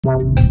Okay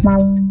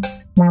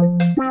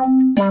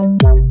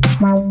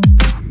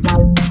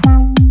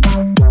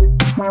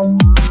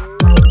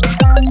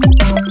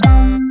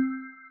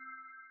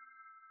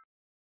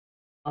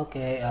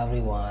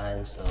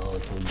everyone, so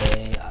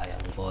today I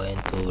am going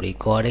to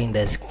recording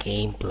this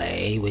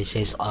gameplay which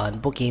is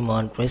on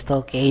Pokemon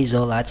Crystal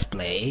Kaizo Let's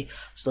Play.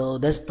 So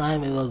this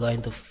time we were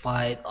going to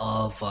fight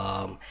of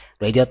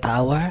Radio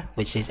Tower,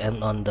 which is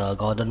on the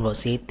Goldenrod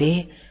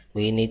City.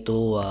 We need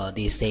to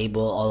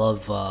disable all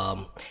of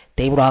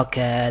Team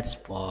Rockets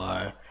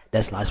for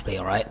this Let's Play,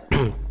 alright?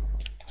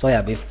 So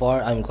yeah,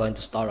 before I'm going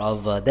to start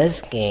off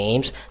this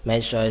games,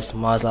 make sure you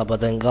smash that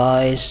button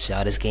guys,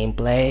 share this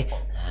gameplay,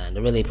 and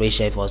I really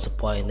appreciate for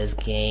supporting these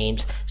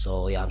games.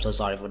 So yeah, I'm so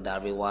sorry for that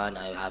everyone.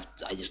 I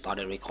just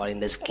started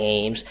recording these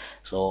games.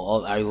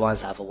 So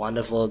everyone's have a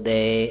wonderful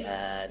day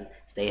and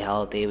stay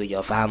healthy with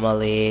your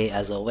family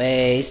as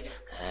always.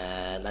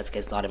 And let's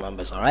get started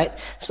members, alright?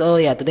 So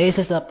yeah, today's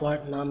is the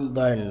part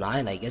number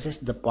 9. I guess it's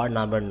the part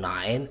number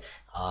 9.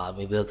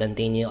 We will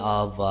continue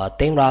of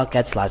Team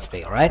Rocket's Let's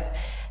Play, alright?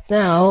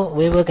 Now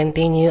we will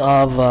continue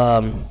of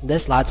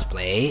this Let's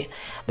Play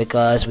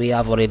because we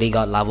have already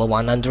got level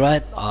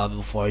 100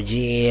 for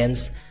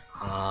Jeans,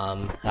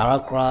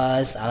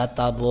 Heracross,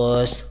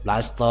 Alatabus,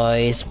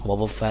 Blastoise,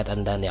 Wobbuffet,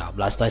 and then yeah,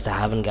 Blastoise I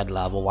haven't got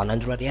level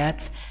 100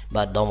 yet,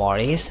 but don't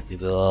worry, we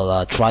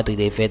will try to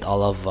defeat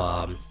all of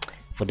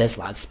for this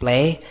Let's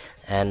Play.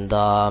 And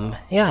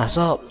yeah,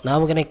 so now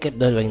we're gonna keep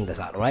doing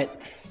that, right?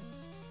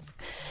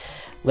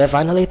 We've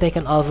finally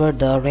taken over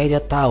the radio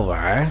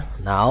tower.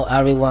 Now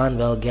everyone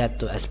will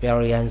get to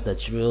experience the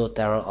true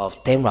terror of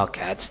Team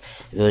Rockets.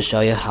 We'll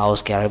show you how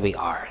scary we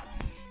are.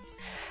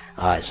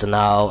 Alright, so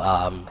now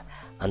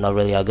I'm not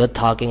really a good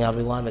talking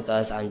everyone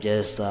because I'm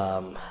just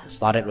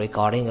started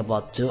recording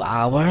about 2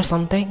 hours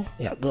something.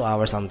 Yeah, 2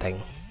 hours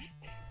something.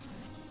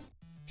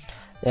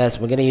 Yes,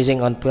 we're gonna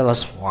using on Pillow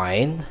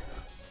Swine.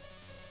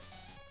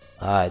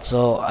 Alright,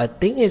 so I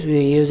think if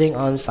we're using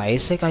on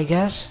Psychic, I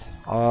guess.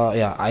 Or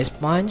yeah, Ice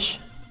Punch.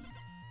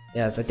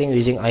 Yes, I think we're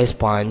using Ice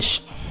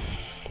Punch.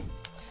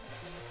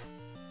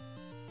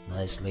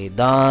 Nicely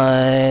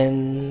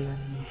done.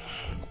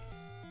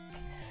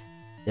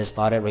 Just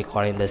started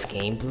recording this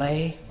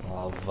gameplay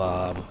of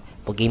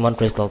Pokemon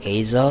Crystal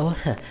Kaizo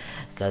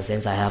because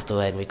since I have to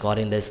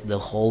recording this the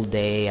whole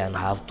day and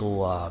have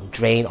to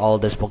train all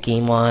this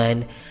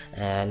Pokemon,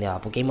 and yeah,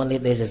 Pokemon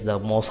League this is the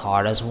most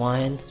hardest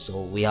one,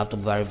 so we have to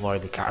very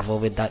be careful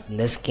with that in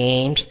this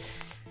games.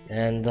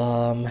 And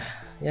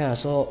yeah,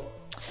 so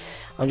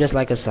I'm just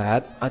like I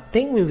said, I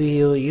think we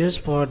will use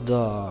for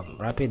the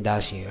Rapid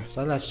Dash here.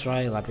 So let's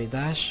try Rapid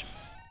Dash.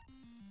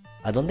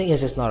 I don't think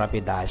this is not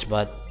Rapid Dash,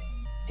 but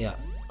yeah,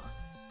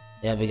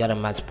 we got a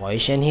match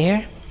position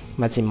here.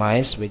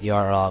 Maximize with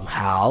your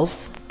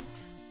health.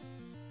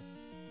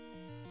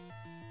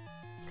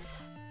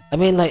 I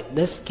mean, like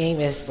this game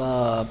is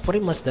pretty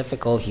much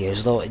difficult here,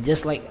 so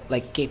just like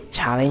keep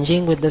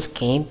challenging with this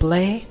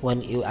gameplay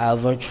when you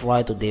ever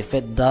try to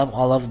defeat them,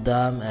 all of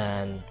them,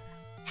 and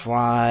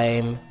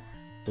try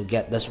to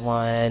get this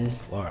one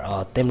for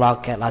Team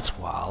Rocket as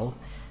well.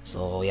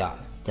 So yeah,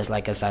 just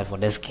like I said for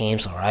this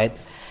games, alright.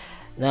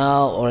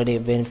 Now already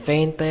been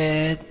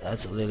fainted.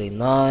 That's really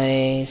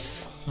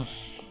nice.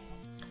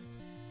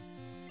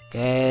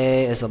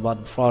 Okay, it's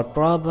about 4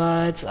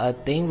 robots. I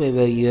think we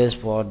will use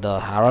for the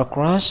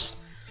Heracross.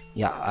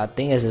 Yeah, I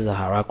think this is the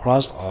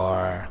Heracross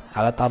or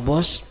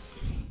Alatabus.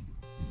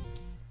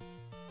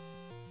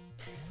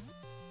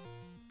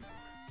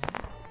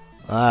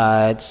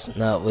 Alright,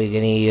 now we're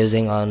gonna be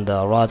using on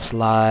the Rod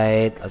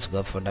Slide. Let's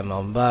go for the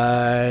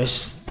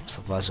members.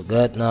 So far so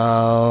good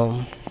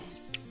now.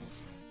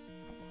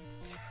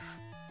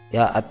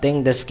 Yeah, I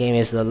think this game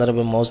is a little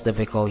bit most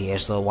difficult here,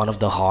 so one of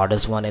the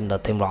hardest one in the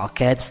Team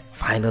Rockets.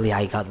 Finally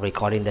I got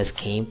recording this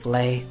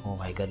gameplay. Oh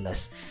my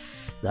goodness,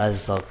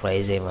 that's so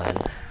crazy, man.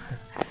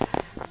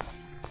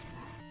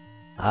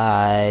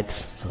 Alright,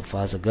 so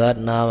far so good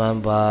now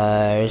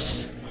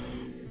members.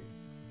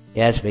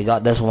 Yes, we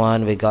got this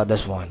one,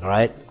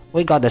 right?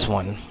 We got this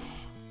one.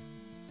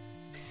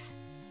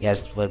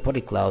 Yes, we're pretty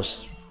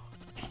close.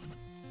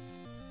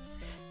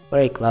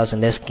 Very close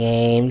in these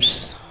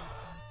games.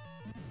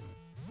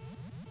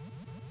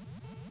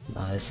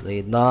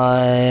 Nicely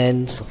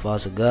done. So far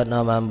so good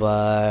now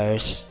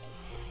members.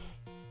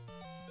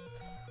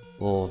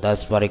 Oh,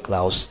 that's very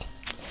close.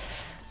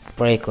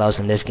 Very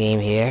close in this game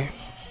here.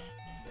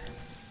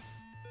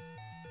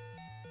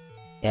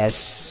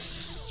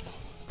 Yes.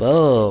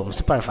 Boom,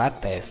 super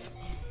effective.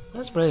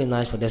 That's really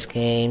nice for these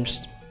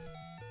games.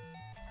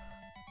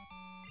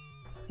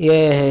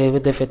 Yay, we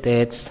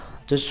defeated.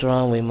 Too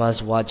strong, we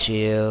must watch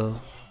you.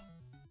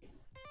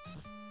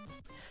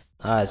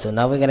 Alright, so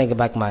now we're gonna get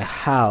back my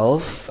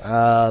health.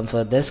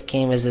 For this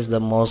game, this is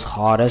the most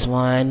hardest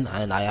one,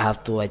 and I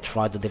have to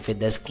try to defeat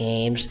this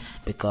games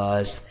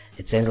because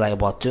it seems like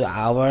about 2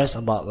 hours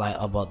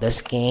about this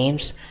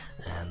games.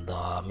 And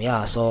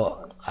yeah,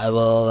 so I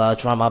will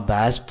try my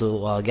best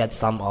to get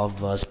some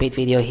of speed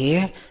video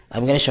here.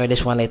 I'm gonna show you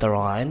this one later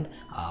on.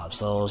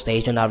 So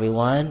stay tuned,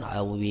 everyone.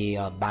 I will be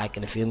back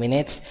in a few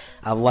minutes.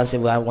 Once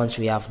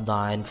we have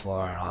done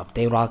for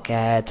Team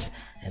Rockets,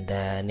 and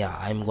then yeah,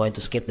 I'm going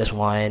to skip this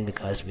one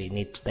because we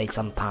need to take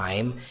some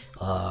time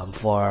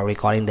for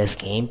recording this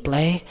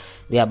gameplay.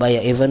 Yeah, but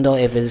yeah, even though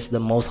if it's the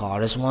most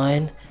hardest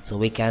one, so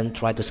we can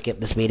try to skip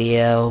this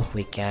video.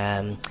 We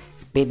can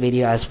speed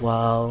video as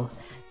well,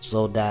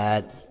 so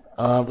that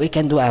we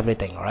can do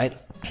everything. Alright,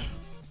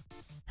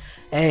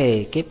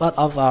 hey, keep out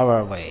of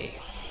our way.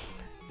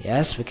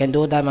 Yes, we can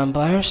do that,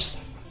 members.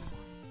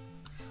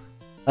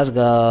 Let's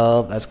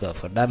go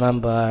for that,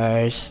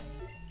 members.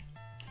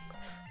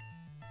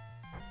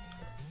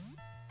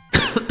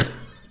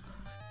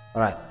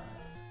 Alright,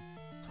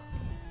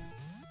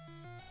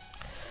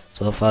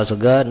 so far so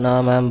good.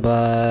 Now,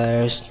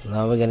 members,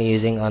 now we're gonna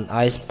using an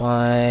ice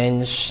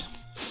punch.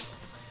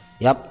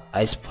 Yep,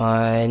 ice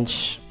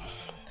punch.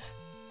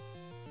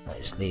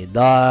 Nicely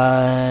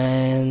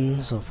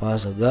done. So far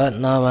so good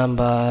now,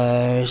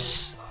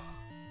 members.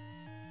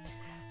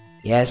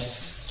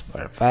 Yes,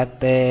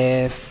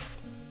 perfective.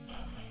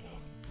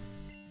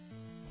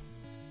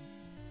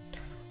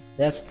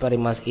 That's pretty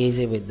much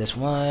easy with this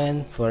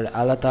one. For the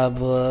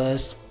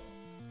Alatabus,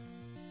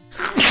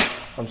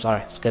 I'm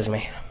sorry, excuse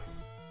me,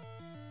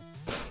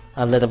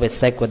 I'm a little bit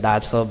sick with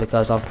that, so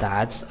because of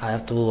that I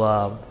have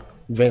to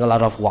drink a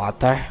lot of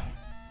water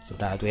so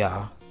that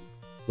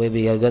we'll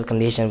be in a good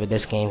condition with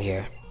this game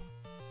here.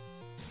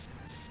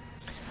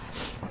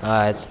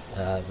 Alright,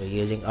 we're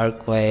using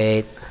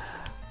Earthquake.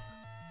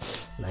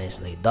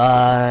 Nicely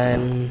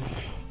done.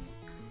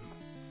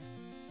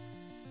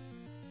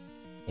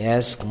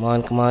 Yes, come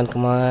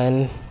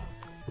on.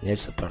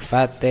 It's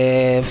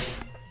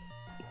perfective.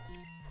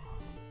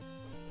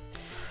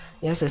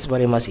 Yes, it's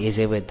very much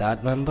easy with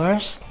that,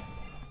 members.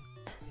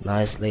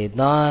 Nicely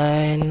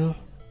done.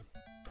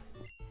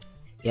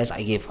 Yes,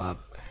 I give up.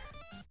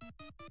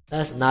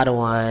 That's another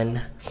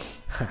one.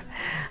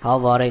 How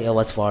boring it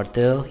was for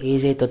two.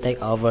 Easy to take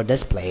over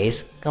this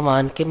place. Come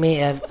on, give me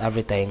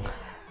everything.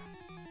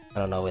 I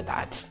don't know with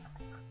that.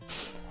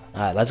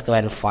 Alright, let's go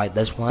ahead and fight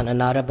this one.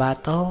 Another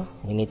battle.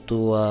 We need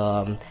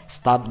to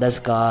stop this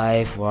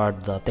guy for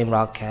the Team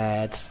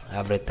Rockets.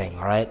 Everything,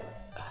 alright?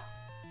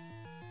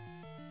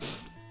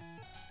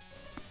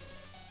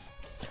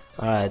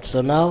 Alright,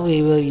 so now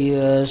we will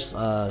use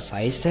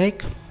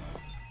Seismic.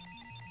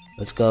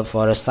 Let's go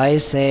for a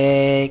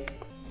Seismic.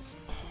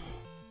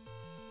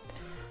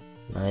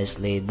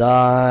 Nicely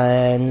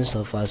done.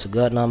 So far so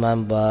good now,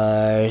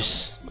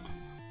 members.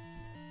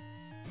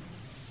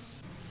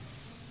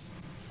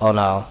 Oh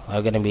no,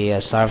 we're gonna be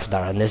a surf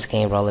there in this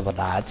game, probably, but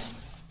that's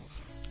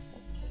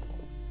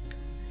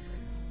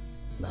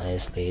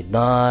nicely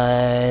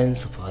done.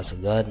 So far so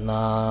good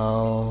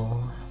now.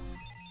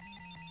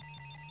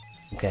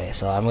 Okay,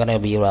 so I'm gonna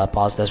be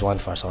pause this one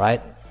first,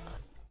 alright?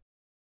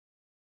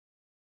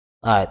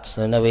 Alright,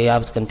 so now we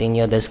have to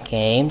continue these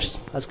games.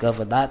 Let's go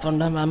for that one,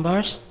 the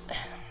members.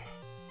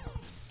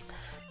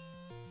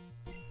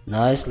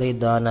 Nicely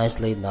done,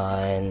 nicely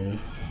done.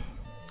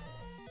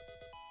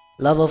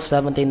 Level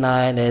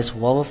 79 is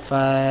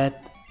Wolfat.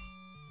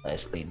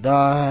 Nicely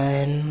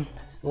done.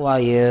 Who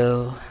are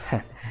you?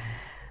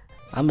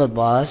 I'm the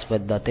boss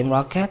with the Team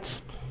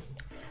Rockets.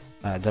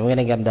 Alright, so I'm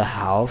gonna get the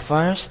health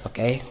first,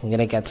 okay? I'm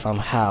gonna get some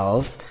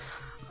health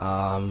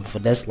for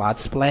this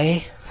Let's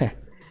Play.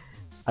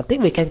 I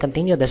think we can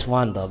continue this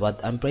one though,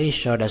 but I'm pretty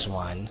sure this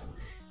one.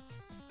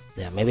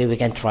 Yeah, maybe we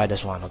can try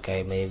this one,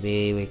 okay?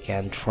 Maybe we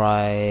can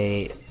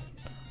try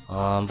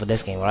for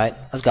this game, right?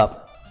 Let's go.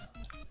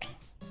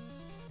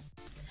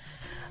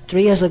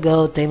 3 years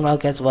ago, Team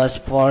Rockets was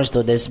forced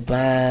to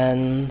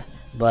disband,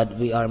 but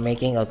we are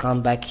making a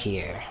comeback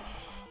here.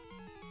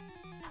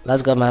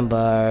 Let's go,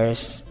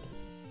 members.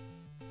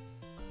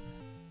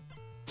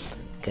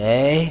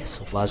 Okay,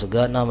 so far so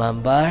good now,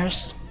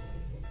 members.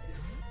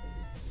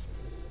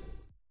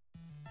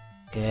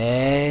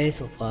 Okay,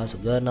 so far so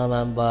good now,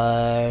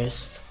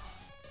 members.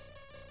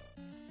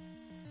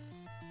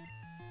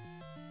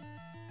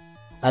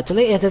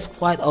 Actually, it is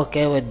quite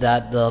okay with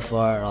that though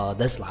for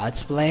this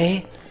Let's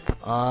Play.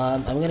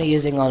 I'm gonna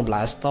using on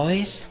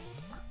Blastoise.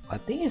 I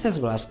think it says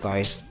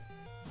Blastoise.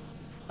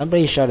 I'm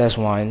pretty sure there's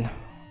one.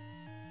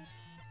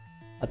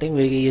 I think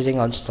we're using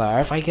on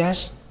Surf, I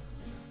guess.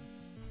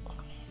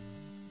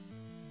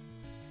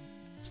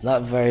 It's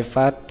not very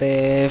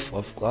effective,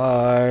 of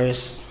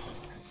course.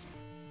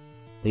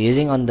 We're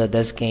using on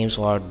this game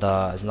sword.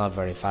 It's not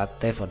very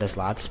effective for this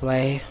Let's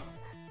Play.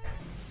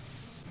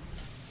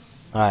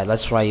 Alright,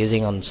 let's try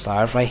using on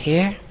Surf right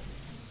here.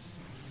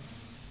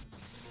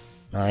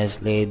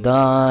 Nicely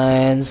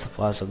done. So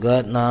far so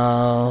good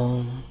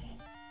now.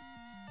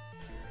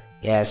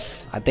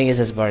 Yes, I think this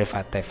is very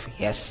effective.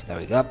 Yes, there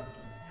we go.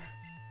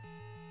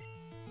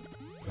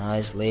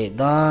 Nicely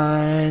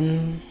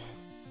done.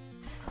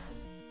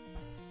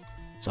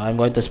 So I'm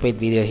going to speed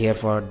video here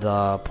for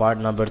the part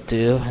number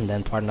 2, and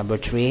then part number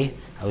 3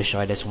 I will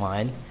show you this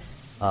one.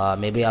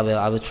 Maybe I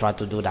will try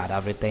to do that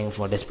everything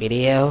for this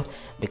video,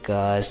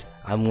 because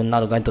I'm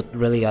not going to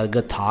really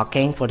good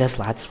talking for this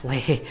let's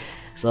play.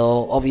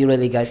 So hope you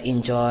really guys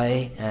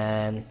enjoy,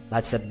 and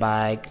let's sit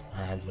back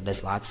and for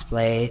this let's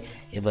play,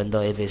 even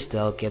though if we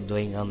still keep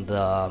doing on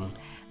the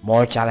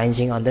more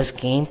challenging on this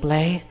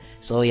gameplay.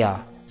 So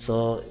yeah,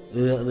 so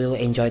we will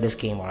enjoy this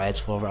game, alright,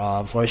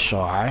 for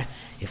sure,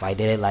 if I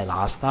did it like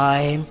last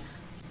time.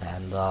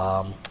 And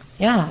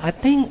yeah, I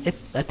think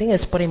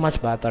it's pretty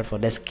much better for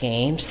this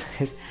games.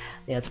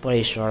 Yeah, it's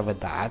pretty sure with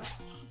that.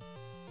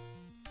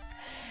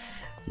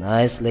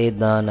 Nicely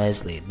done,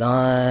 nicely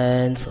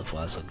done. So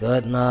far so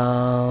good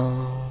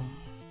now.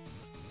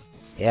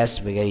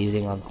 Yes, we are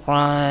using on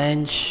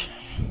crunch.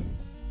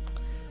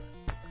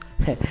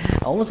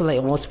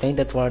 almost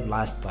fainted word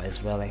last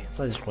twice, really.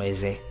 So it's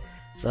crazy.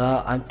 So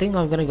I think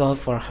I'm gonna go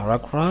for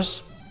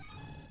Heracross.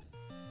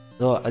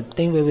 So I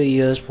think we will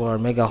use for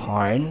Mega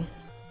Horn.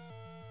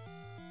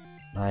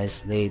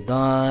 Nicely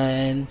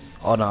done.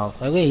 Oh no,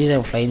 we're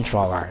using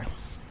Flamethrower.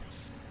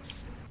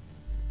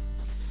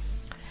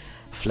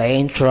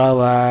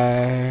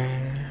 Flamethrower.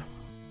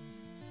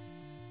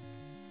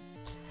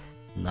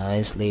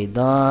 Nicely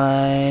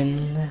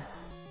done.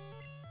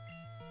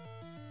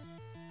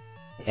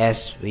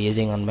 Yes, we're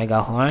using on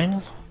Mega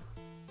Horn.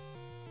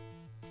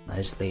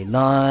 Nicely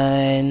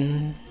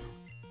done.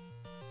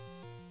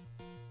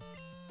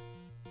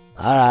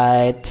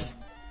 Alright. So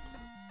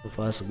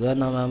far so good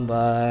now,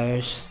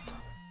 members.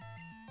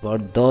 For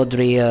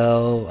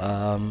Dodrio,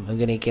 I'm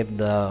gonna keep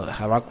the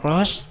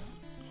Heracross.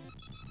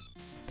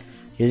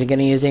 You're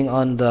gonna using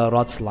on the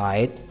Rot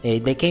Slide.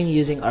 They can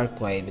using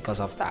Arcway because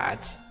of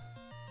that.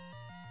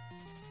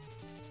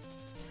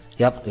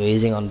 Yep, we're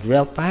using on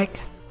Drill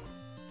Pack.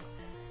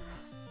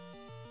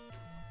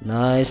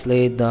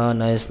 Nicely done,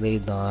 nicely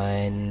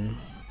done.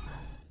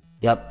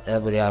 Yep,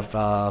 everybody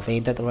have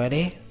fainted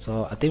already.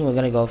 So I think we're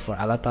gonna go for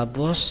Alata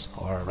Boost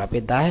or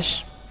Rapid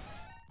Dash.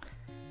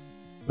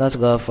 Let's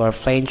go for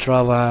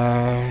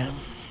Flamethrower.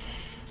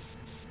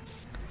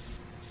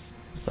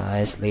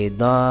 Nicely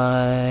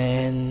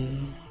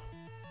done.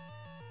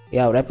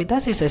 Yeah, Rapid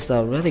Dash is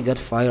a really good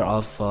fire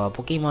of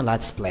Pokemon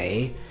Let's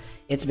Play.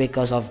 It's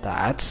because of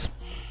that.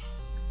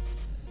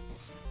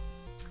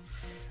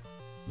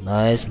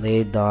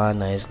 Nicely done,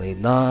 nicely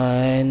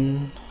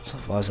done. So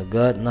far so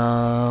good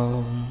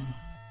now.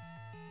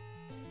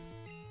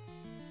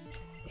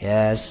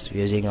 Yes,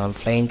 using on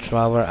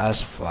Flamethrower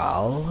as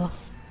well.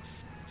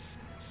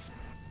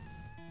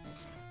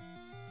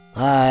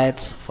 Alright,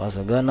 so far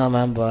so good now,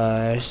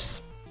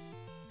 members.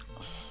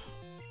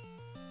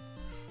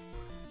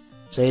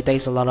 So it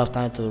takes a lot of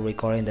time to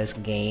recording these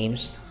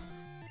games.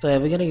 So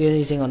if we're gonna be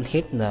using on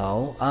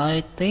Hypno,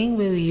 I think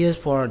we will use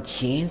for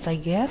Jeans, I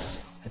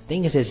guess. I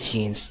think it is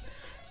Jeans.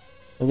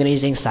 I'm gonna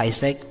using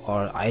Psychic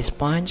or Ice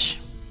Punch.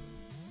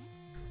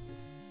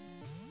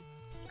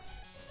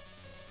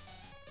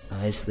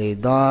 Nicely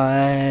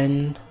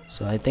done.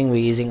 So I think we're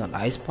using an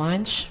Ice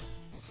Punch.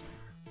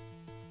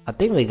 I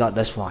think we got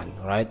this one,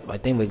 right? I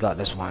think we got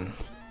this one.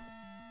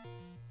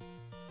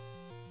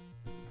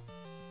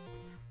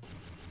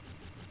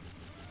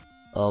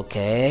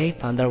 Okay,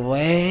 Thunder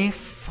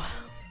Wave.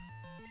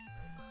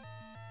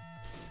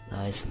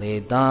 Nicely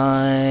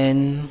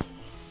done.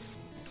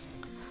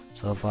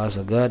 So far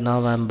so good now,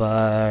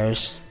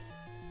 members.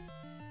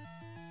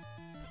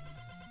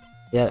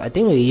 Yeah, I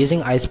think we're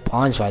using Ice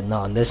Punch right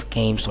now on this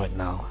games right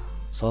now.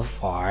 So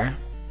far.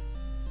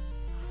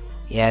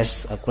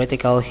 Yes, a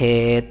critical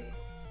hit.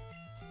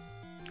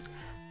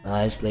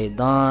 Nicely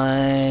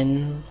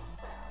done.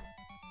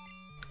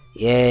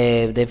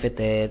 Yay,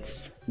 defeated.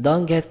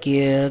 Don't get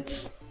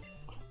cute.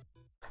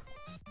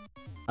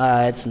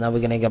 Alright, so now we're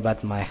gonna get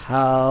back my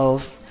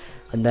health.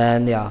 And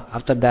then yeah,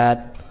 after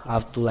that I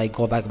have to like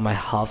go back my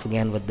health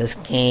again with these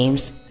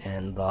games.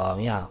 And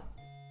yeah,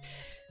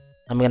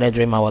 I'm gonna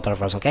drink my water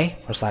first, okay?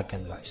 For a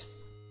second, guys.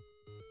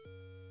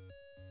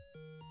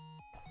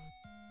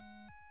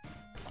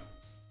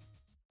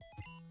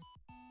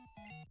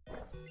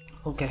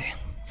 Okay.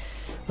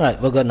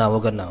 Alright, we're good now,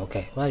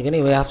 okay. Well,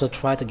 anyway, we have to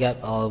try to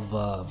get all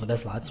of for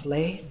this let's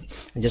play.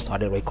 I just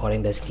started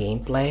recording this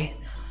gameplay.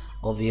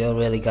 Hope you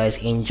really guys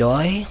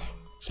enjoy.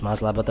 Smash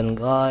that button,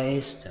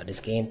 guys. Share this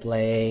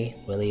gameplay.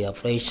 Really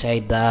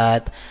appreciate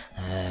that.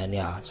 And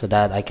yeah, so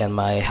that I can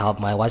help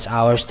my watch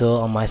hours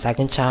too on my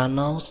second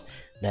channels.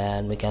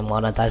 Then we can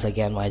monetize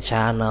again my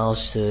channel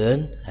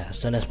soon, as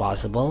soon as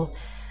possible.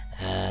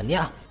 And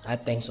yeah, I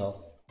think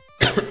so.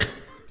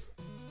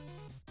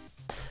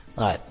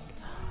 Alright.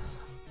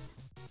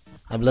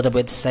 I'm a little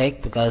bit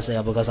sick because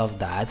of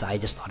that. I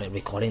just started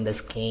recording these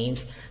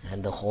games,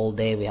 and the whole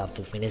day we have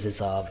to finish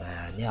this up,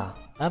 and yeah,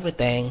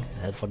 everything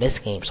for these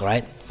games,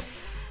 right?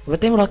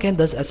 With Team Rocket,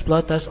 the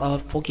exploiters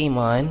of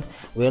Pokemon,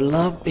 we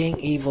love being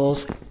evil,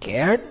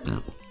 scared.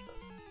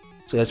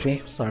 Excuse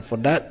me, sorry for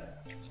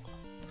that.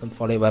 I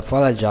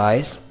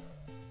apologize.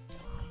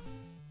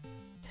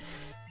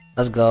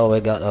 Let's go. We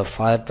got a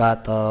 5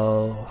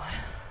 battle.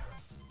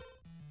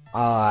 Oh,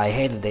 I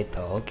hate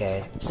Ditto.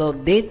 Okay, so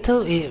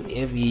Ditto,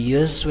 if you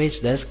use switch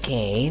these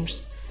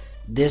games,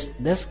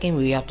 This game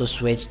we have to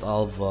switch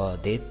of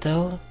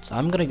Ditto, so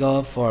I'm gonna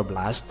go for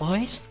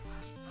Blastoise.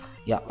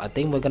 Yeah, I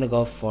think we're gonna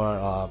go for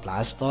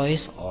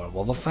Blastoise or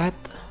Wobbuffet.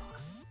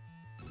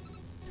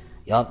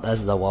 Yup,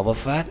 that's the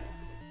Wobbuffet.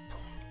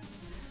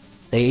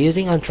 They're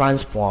using a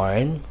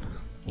Transform.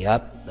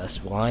 Yep,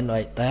 that's one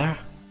right there.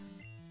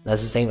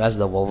 That's the same as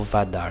the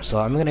Wobbuffet there. So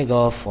I'm gonna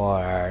go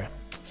for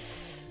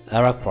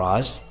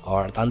Heracross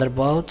or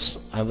Thunderbolts.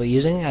 I'm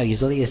using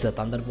usually is the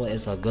Thunderbolt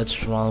is a good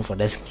strong for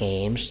this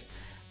games.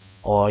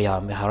 Or yeah,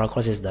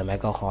 Heracross is the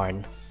Mega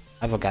Horn.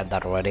 I forgot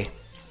that already.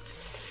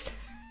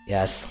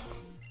 Yes.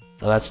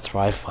 So let's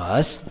try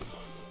first.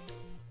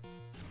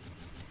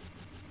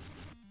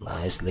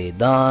 Nicely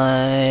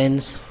done.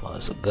 For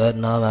some good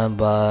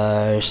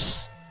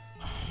numbers.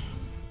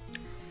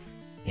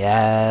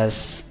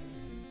 Yes.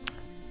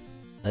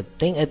 I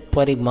think it's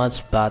pretty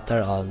much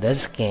better on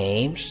this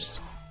games.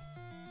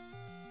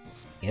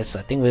 Yes,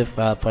 I think we're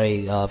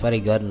pretty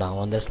good now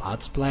on this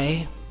Let's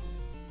Play.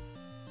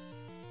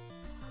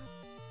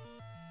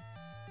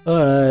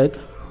 Alright.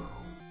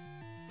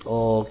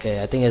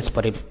 Okay, I think it's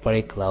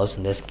pretty close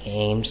in this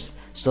games.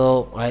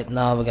 So right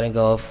now we're gonna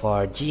go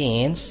for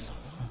Jeans.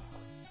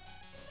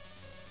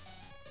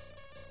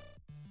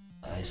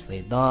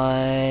 Nicely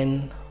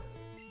done.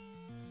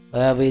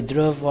 We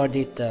drew for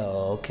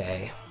Ditto.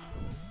 Okay.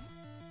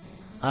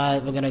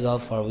 Alright, we're gonna go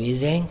for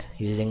Weezing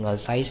using a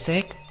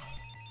Psychic.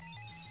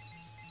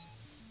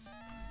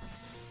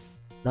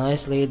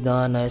 Nicely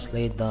done,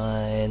 nicely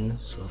done.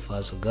 So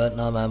far so good,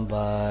 no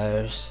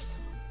members.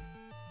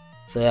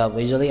 So yeah,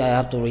 usually I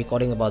have to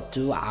recording about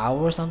 2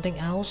 hours something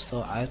else.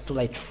 So I have to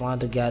like try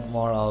to get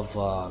more of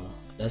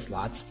this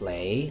Let's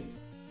Play.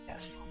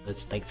 Yes,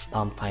 it takes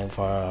some time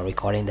for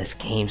recording these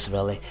games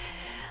really.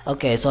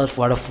 Okay, so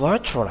for the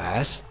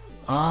Fortress,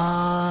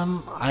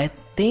 I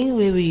think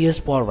we will use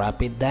for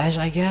Rapid Dash,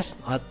 I guess.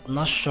 I'm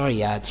not sure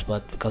yet,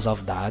 but because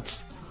of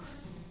that.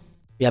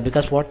 Yeah,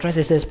 because Fortress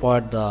is for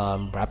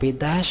the Rapid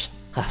Dash.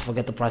 I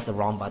forget to press the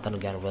wrong button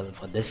again really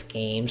for this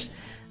games.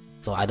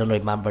 So I don't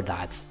remember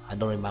that. I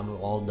don't remember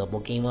all the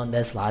Pokemon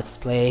this Let's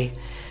Play.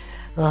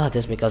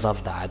 Just because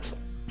of that.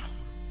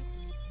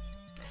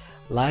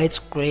 Light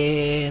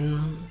screen.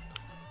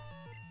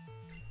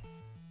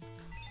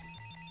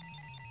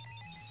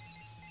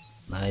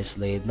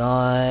 Nicely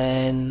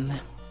done.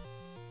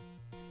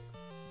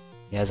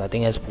 Yes, I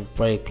think it's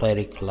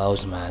pretty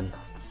close, man.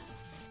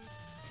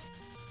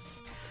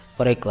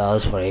 Pretty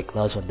close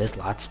for this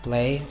Let's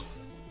Play.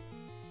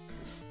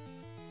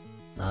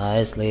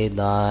 Nicely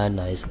done,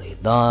 nicely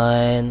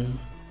done.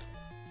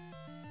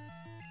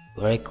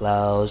 Very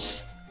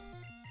close.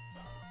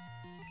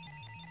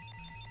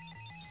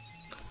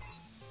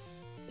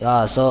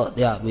 Yeah, so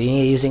yeah,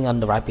 we're using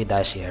on the Rapid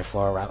Dash here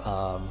for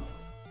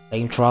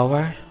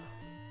Flamethrower.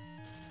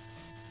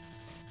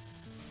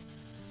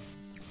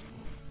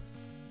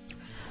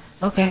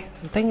 Okay,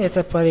 I think it's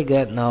a pretty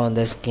good now in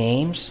this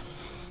games.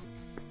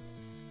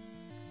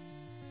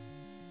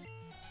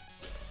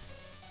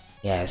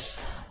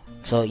 Yes.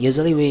 So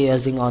usually we're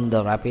using on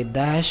the Rapid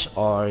Dash,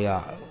 or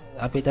yeah,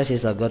 Rapid Dash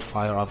is a good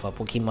fire of a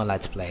Pokemon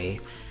Let's Play.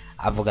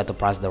 I forgot to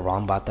press the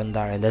wrong button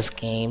there in this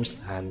games,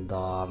 and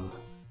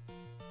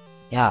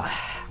yeah,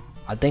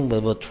 I think we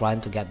will try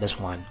to get this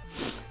one.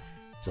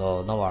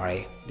 So don't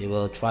worry, we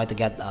will try to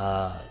get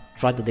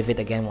try to defeat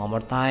the game one more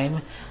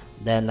time.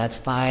 Then next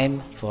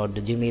time for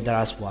the gym leader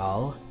as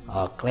well,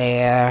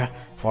 Clair,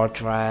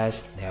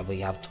 Fortress. Yeah, we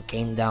have to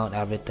calm down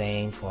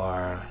everything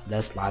for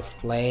this Let's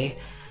Play.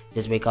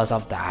 Just because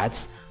of that,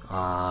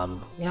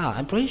 yeah,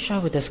 I'm pretty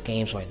sure with this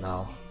games right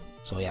now.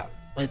 So yeah,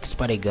 it's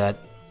pretty good.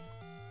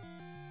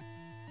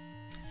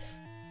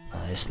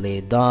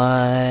 Nicely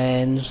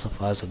done. So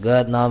far so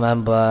good now,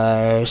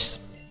 members.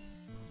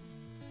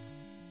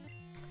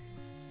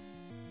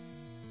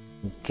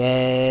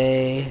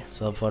 Okay,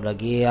 so for the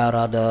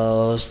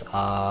Gyarados,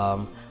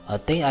 I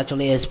think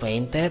actually it's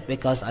painted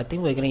because I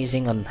think we're gonna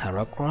using on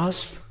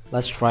Heracross.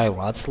 Let's try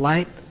Rod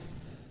Slide.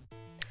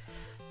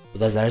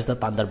 Because there's the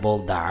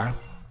Thunderbolt there.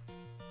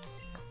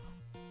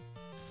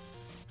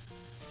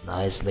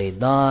 Nicely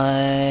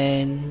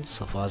done.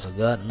 So far so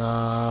good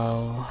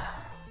now.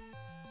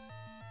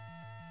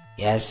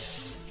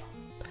 Yes,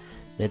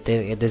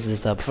 this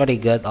is a pretty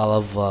good all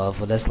of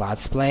for this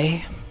Let's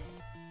Play.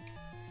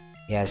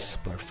 Yes,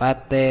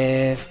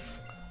 perfective.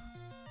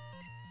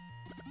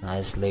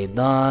 Nicely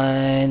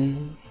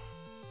done.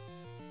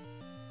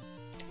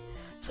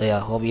 So yeah,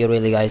 hope you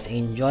really guys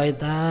enjoyed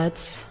that.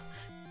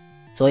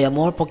 So yeah,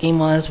 more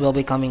Pokemons will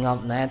be coming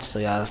up next, so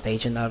yeah, stay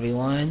tuned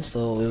everyone.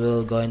 So we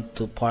will go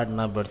into part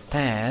number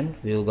 10.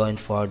 We will go in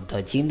for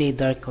the Gym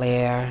Leader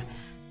Clair,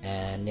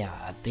 and yeah,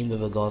 I think we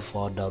will go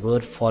for the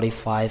Route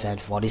 45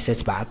 and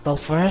 46 battle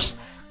first.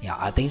 Yeah,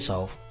 I think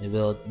so. We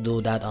will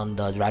do that on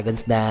the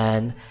Dragon's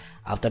Den.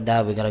 After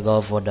that, we're gonna go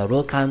for the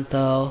Route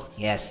Kanto.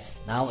 Yes,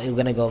 now we're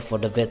gonna go for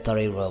the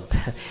Victory Road.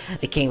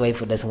 I can't wait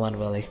for this one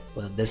really,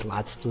 for this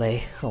Let's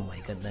Play. Oh my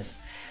goodness.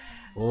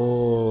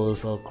 Oh,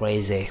 so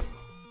crazy.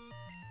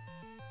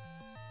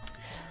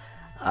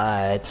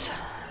 Alright,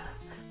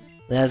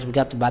 Yes, we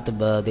got to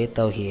battle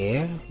Ditto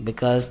here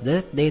because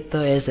this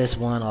Ditto is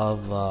one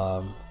of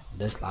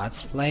this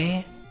Let's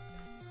Play.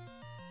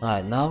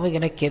 Alright, now we're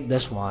gonna keep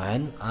this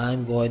one.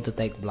 I'm going to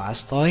take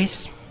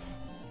Blastoise,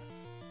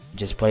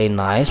 which is pretty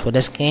nice for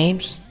this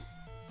games.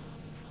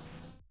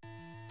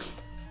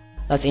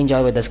 Let's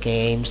enjoy with this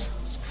games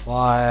so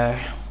far.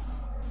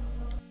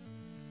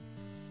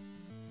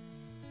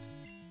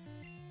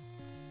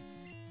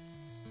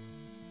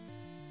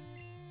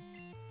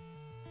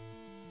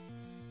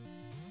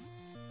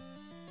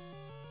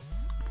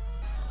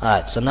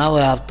 Alright, so now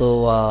we have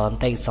to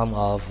take some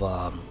of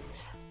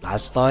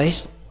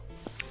Blastoise.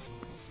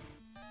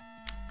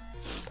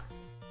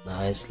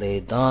 Nicely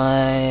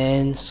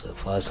done. So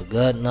far so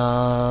good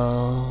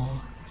now.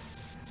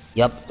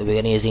 Yep,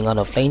 we're gonna using on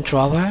a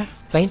flamethrower.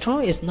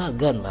 Flamethrower is not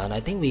good, man. I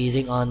think we're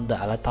using on the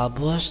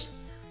Alatabus.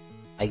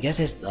 I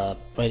guess it's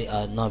pretty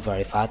not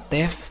very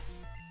effective.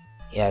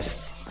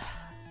 Yes.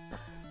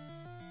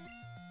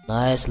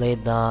 Nicely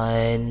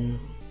done.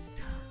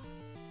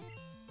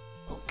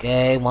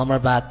 Okay, one more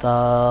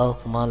battle.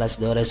 Come on, let's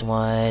do this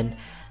one.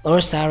 Our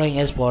starring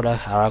is for the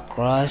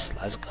Heracross.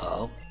 Let's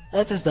go.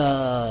 That is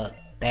the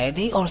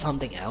teddy or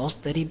something else.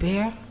 Teddy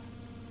bear?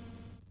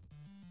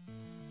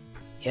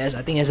 Yes,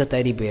 I think it's a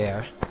teddy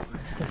bear.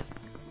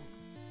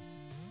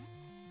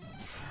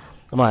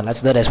 Come on,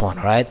 let's do this one,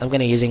 right? I'm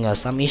gonna using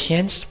some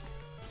missions.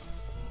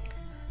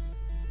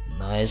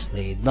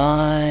 Nicely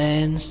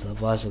done. So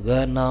far so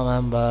good now,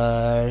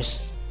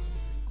 members.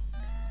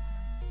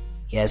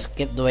 Yes,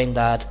 keep doing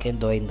that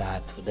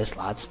for this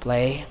Let's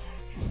Play.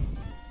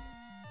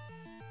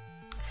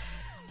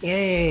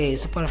 Yay,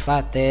 super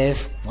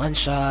effective. One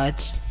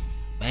shots.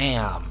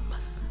 Bam.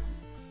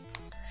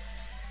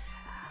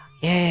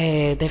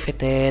 Yay,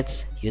 defeated.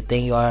 You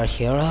think you are a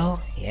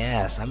hero?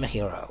 Yes, I'm a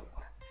hero.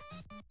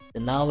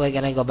 And now we're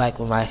gonna go back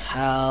with my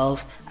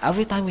health.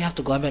 Every time we have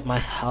to go back my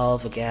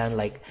health again,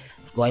 like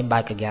going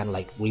back again,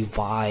 like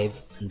revive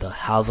the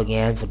health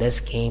again for this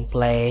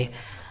gameplay.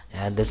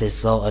 And this is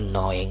so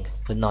annoying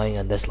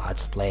on this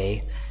Let's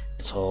Play.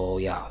 So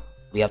yeah,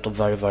 we have to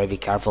very be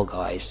careful,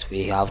 guys.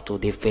 We have to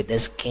defeat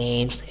these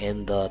games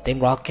in the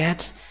Team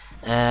Rockets,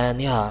 and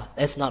yeah,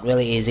 it's not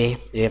really easy.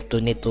 We have to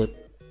need to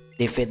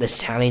defeat this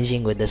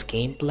challenging with this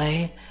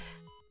gameplay.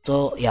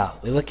 So yeah,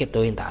 we will keep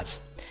doing that.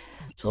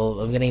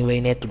 So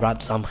we need to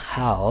grab some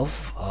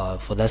health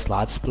for this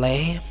Let's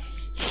Play.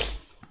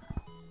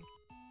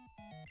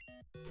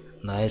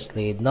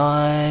 Nicely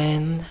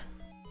done.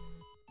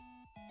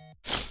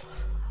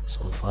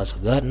 So far so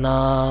good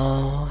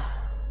now.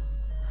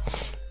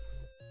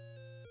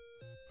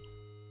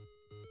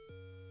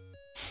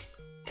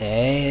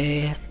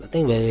 Okay, I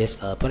think we is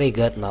pretty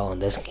good now on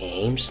these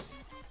games.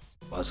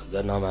 Also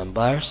good now,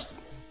 members.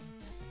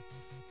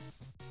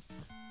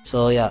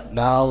 So yeah,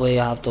 now we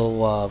have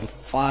to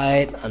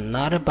fight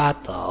another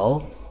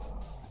battle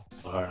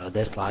for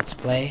this Let's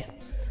Play.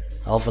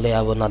 Hopefully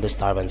I will not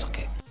disturbance.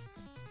 Okay.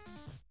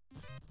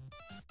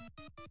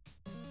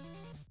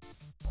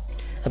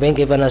 I've been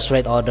given a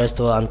straight orders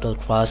to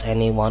cross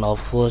any one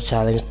of who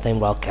challenge Team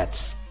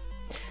Rockets.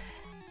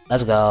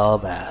 Let's go,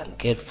 man.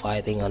 Keep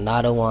fighting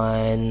another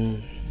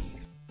one.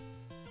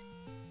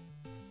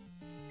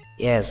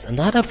 Yes,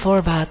 another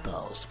 4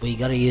 battles. We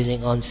gotta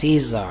using on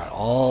Caesar.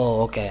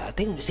 Oh, okay. I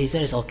think Caesar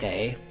is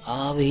okay.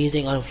 We're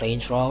using on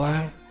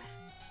flamethrower.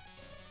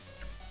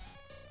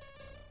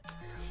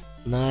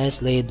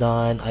 Nicely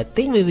done. I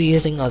think we'll be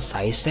using a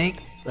Psychic.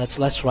 Let's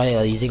try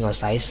using a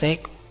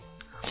Psychic.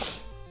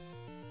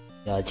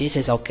 Yeah, Jeez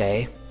is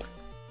okay.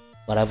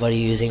 Whatever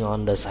you're using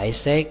on the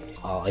Psychic,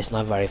 oh, it's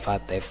not very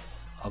effective.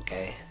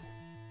 Okay.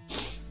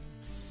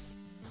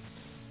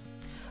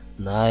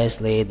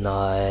 Nicely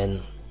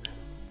done.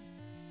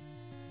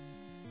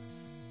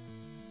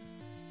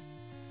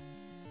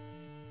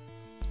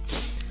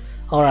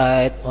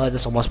 Alright, well,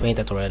 it's almost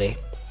painted already.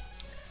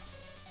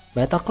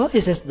 Metaclaw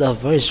is just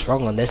very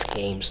strong on these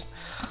games.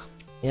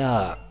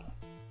 Yeah.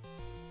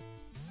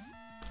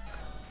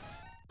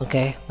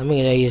 Okay, let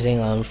me get using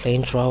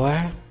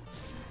flamethrower.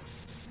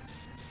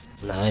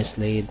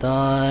 Nicely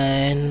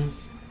done.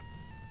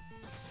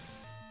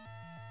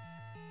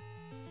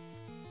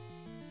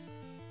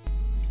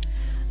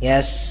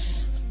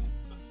 Yes.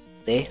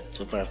 See,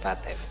 super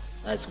effective.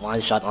 That's one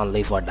shot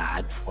only for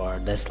that for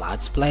this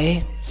Let's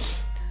Play.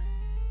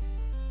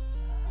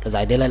 Because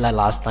I did it like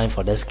last time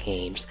for these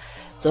games.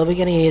 So we're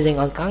gonna using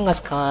on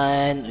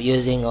Kangaskhan,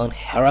 using on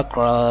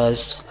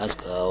Heracross. Let's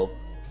go.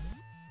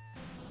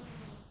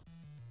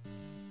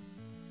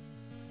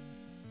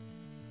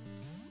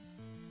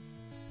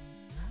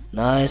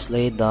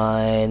 Nicely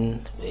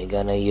done. We're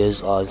gonna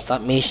use on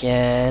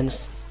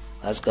submissions.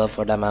 Let's go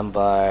for the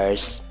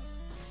members.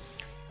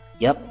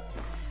 Yep.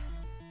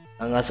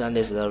 Kangaskhan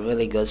is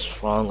really good,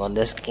 strong on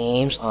these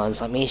games on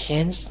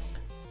submissions.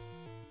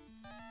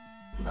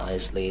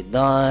 Nicely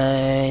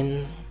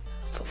done.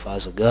 So far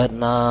so good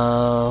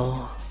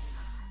now.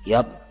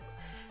 Yep.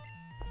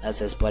 That's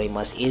just pretty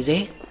much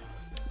easy.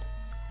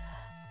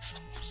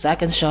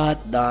 Second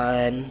shot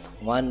done.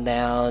 1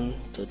 down,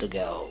 2 to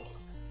go.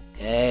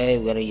 Okay,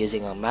 we're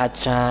using a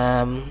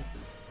Machamp.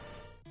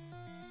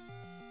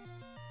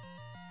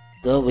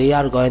 So we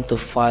are going to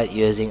fight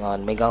using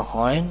on Mega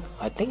Horn.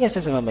 I think it's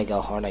just a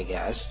Mega Horn, I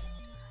guess.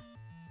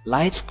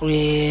 Light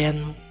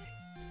Screen.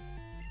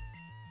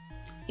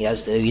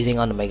 Yes, they're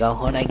using on the Mega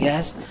Horn, I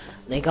guess.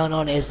 Mega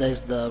Horn is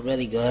the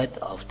really good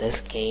of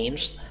these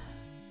games.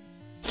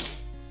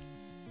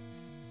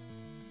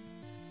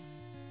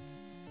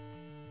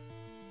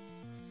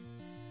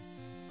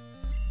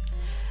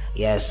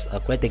 Yes, a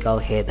critical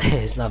hit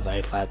is not very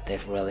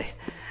effective, really.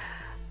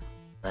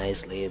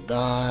 Nicely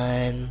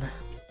done.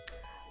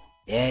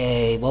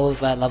 Yay, Boba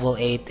Fett level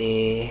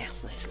 80.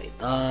 Nicely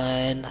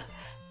done.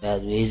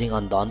 We're using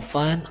on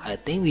Donphan. I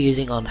think we're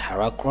using on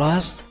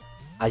Heracross.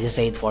 I just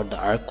said for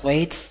the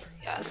Earthquakes.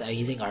 Yes, I'm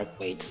using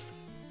Earthquakes.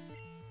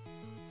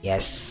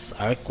 Yes,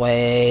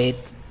 Earthquake.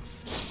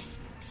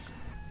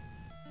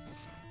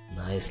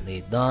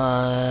 Nicely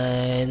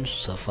done.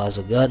 So far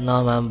so good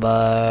now,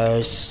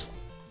 members.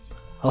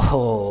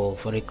 Oh,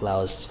 very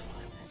close.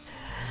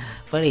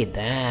 Very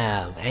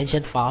damn.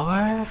 Ancient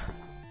Flower?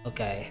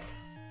 Okay.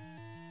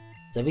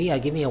 So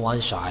give me a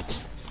one shot.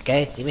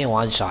 Okay, give me a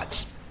one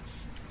shot.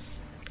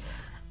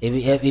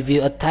 If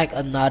you attack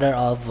another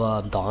of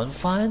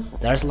Donphan,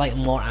 there's like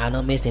more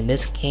enemies in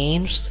these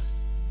games.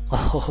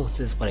 Oh, this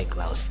is very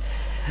close.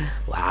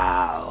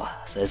 Wow,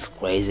 this is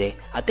crazy.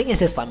 I think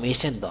it's a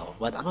submission though,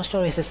 but I'm not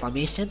sure it's a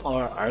submission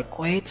or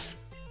Earthquakes.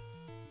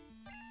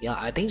 Yeah,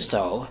 I think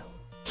so.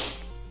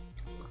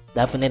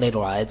 Definitely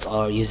right,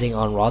 or using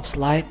on Rod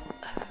Slide.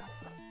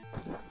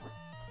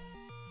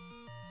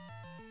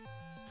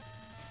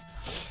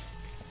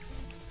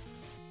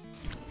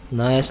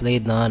 Nicely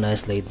done,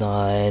 nicely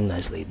done,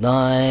 nicely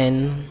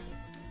done.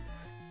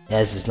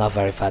 Yes, it's not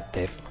very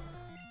effective.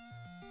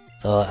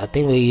 So I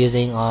think we're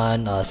using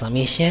on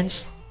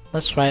submissions.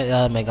 Let's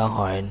try Mega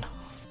Horn.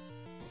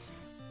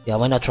 Yeah,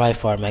 why not try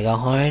for Mega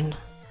Horn?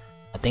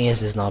 I think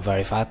this is not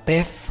very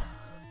effective.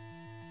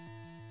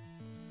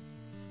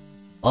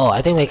 Oh,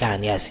 I think we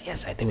can. Yes,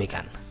 yes, I think we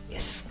can.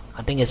 Yes,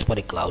 I think it's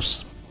pretty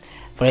close.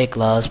 Very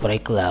close, very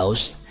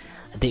close.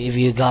 I think if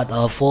you got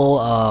a full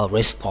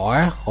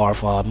restore or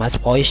for match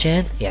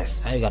poison,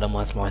 yes, I got a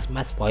match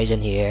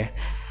poison here,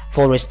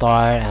 full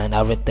restore and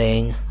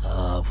everything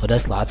for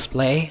this let's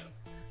play.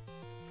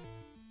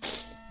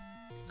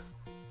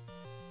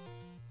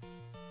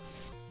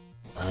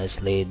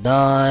 Nicely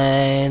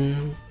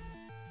done.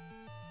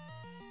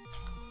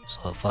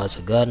 So far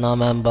so good now,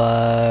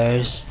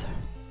 members.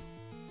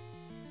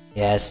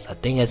 Yes, I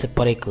think it's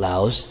pretty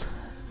close.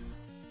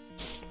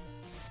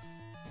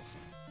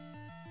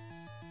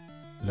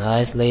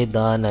 Nicely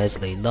done,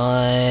 nicely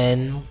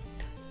done.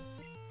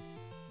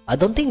 I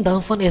don't think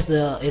Donphan is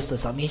the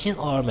submission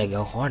or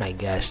Mega Horn, I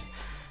guess,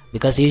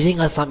 because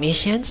using a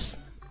submissions,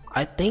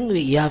 I think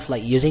you have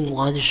like using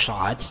one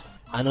shot.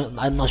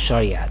 I'm not sure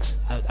yet.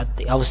 I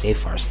think I will say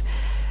first.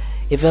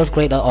 It feels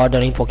great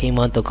ordering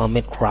Pokemon to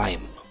commit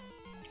crime.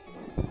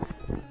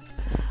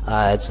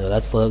 Alright, so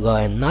let's go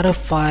another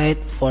fight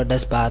for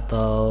this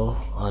battle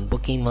on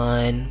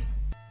Pokemon.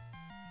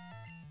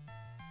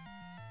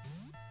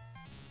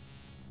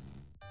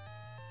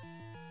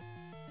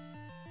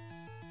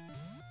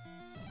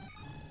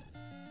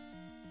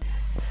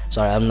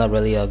 Sorry, I'm not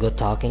really good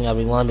talking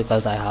everyone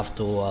because I have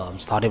to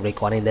start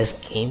recording this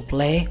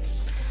gameplay.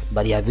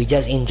 But yeah, we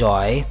just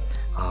enjoy.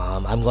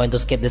 I'm going to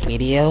skip this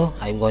video.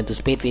 I'm going to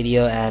speed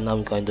video and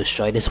I'm going to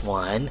show this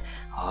one.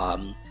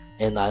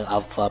 And I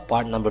have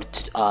part number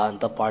two,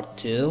 the part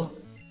 2,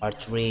 part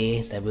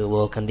 3. Then we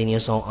will continue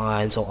so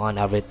on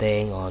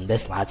everything on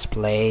this let's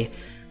play.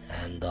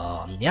 And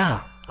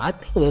yeah, I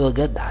think we will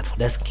get that for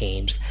this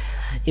games.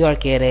 You are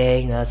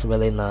kidding? That's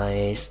really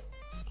nice.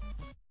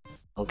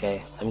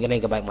 Okay, I'm gonna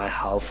go back my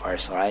health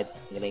first, alright?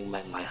 I'm gonna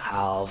back my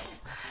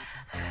health.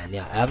 And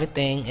yeah,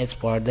 everything is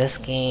for this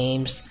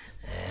games.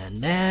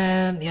 And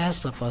then, yes,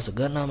 so far so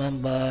good now,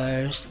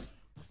 members.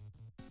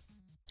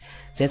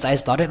 Since I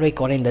started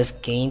recording this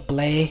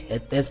gameplay,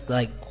 it is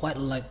like quite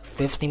like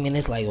 50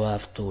 minutes like we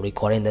have to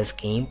recording this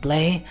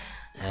gameplay.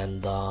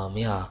 And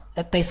yeah,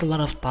 it takes a lot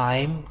of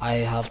time.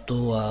 I have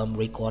to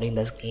recording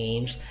these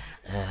games.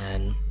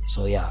 And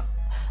so yeah,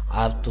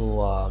 I have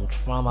to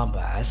try my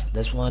best.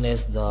 This one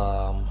is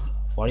the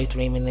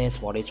 43 minutes,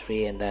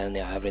 43, and then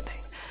yeah,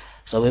 everything.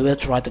 So we will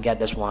try to get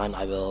this one.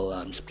 I will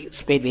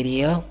speed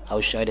video. I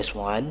will show this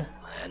one,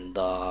 and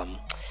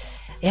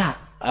yeah,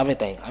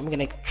 everything. I'm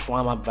gonna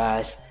try my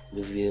best.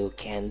 If you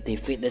can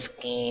defeat these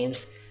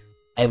games,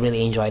 I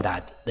really enjoy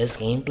that. This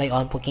gameplay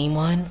on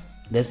Pokemon,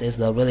 this is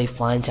the really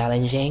fun,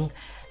 challenging.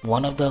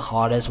 One of the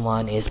hardest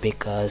one is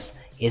because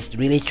it's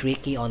really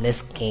tricky on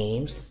these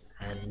games.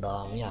 And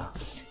yeah,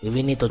 we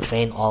will need to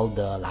train all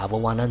the level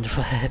 100.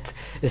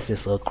 This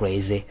is so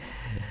crazy.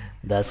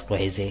 That's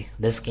crazy.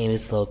 This game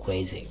is so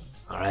crazy.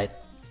 Alright.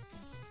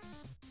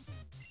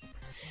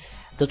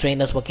 To train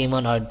those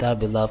Pokemon are their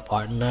beloved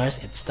partners.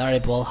 It's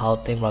terrible how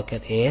Team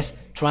Rocket is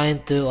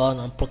trying to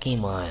on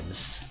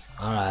Pokemons.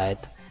 Alright.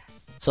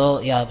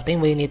 So yeah, I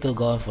think we need to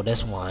go for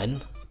this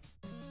one.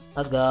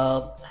 Let's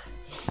go.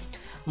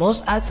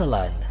 Most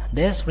excellent.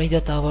 this radio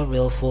tower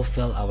will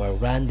fulfill our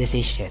run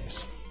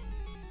decisions.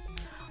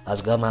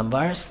 Let's go,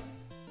 members.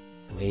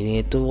 We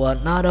need to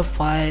another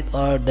fight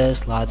or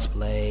this let's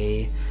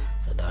play.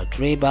 So there are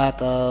 3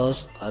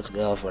 battles. Let's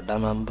go for the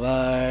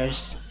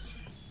members.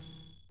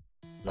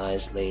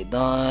 Nicely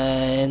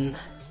done.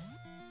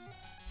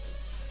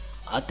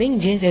 I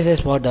think Jeans is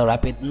for the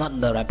rapid, not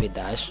the rapid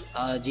dash.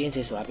 Jeans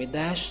is rapid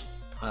dash.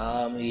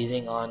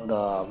 Using on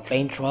the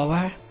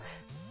flamethrower.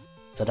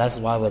 So that's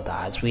why with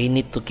that we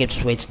need to keep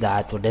switch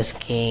that for these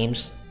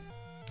games.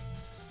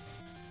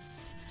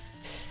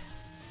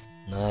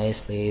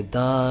 Nicely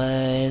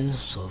done.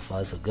 So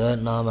far so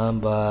good now,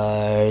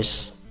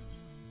 members.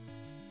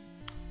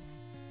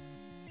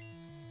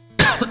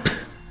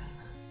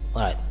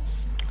 Alright.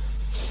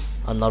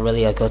 I'm not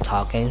really a good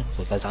talking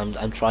because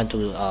I'm trying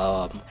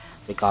to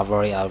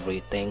recover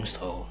everything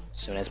so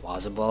soon as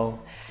possible.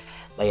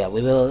 But yeah,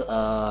 we will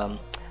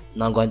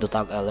not going to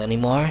talk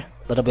anymore.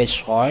 A little bit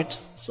short,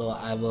 so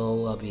I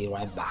will be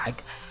right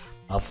back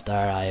after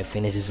I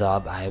finish this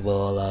up. I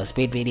will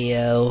speed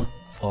video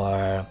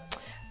for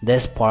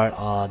this part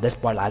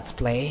let's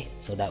play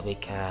so that we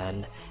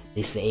can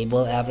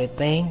disable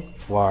everything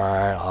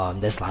for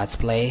this let's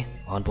play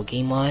on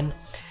Pokemon.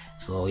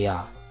 So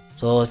yeah,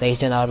 so stay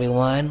tuned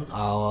everyone.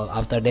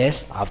 After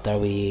this, after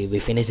we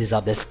finish this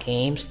up these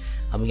games,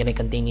 I'm gonna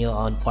continue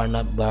on part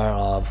number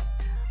of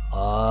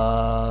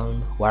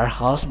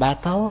warehouse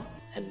battle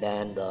and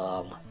then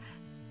the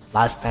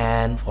last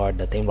 10 for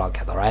the Team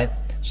Rocket. Alright,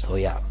 so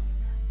yeah,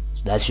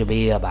 so that should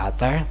be a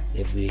better.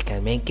 If we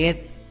can make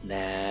it,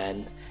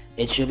 then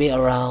it should be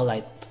around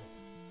like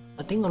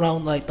I think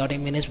around like 30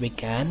 minutes we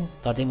can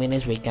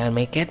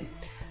make it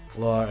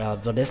for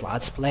this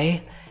let's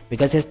play,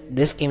 because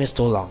this game is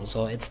too long.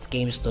 So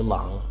game is too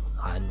long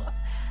and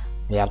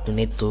we have to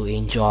need to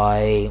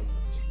enjoy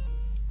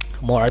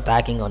more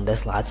attacking on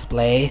this let's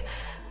play.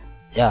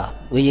 Yeah,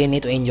 we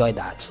need to enjoy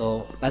that,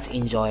 so let's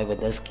enjoy with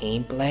this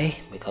gameplay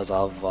because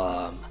of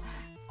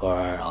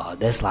for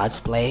this let's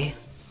play.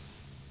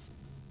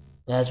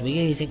 Yes,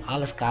 we're using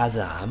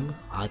Alaskazam.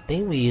 I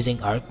think we're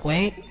using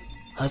Earthquake.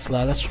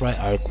 Let's try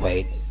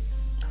Earthquake.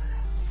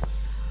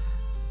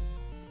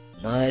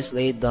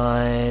 Nicely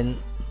done.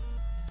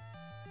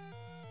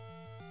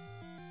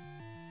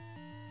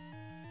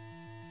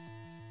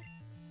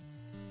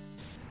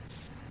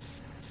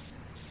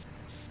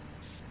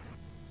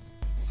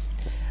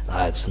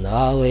 Alright, so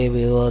now we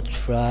will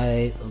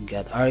try to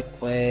get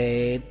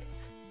Earthquake.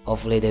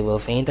 Hopefully they will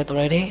faint it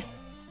already.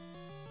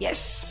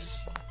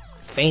 Yes,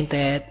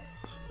 fainted.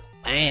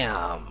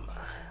 Bam!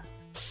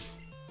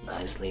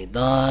 Nicely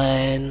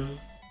done.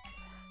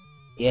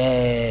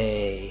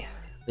 Yay!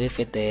 We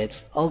fit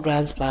it. All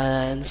grand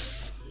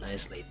plans.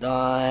 Nicely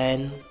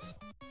done.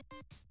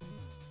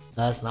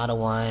 That's another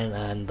one,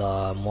 and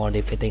more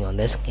defeating on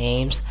these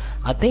games.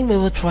 I think we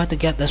will try to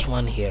get this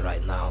one here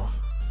right now.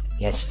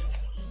 Yes.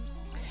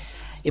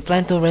 You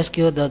plan to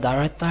rescue the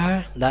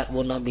director? That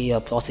would not be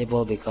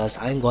possible because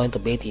I'm going to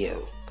beat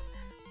you.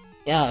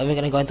 Yeah, we're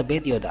going to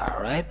beat you there,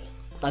 right?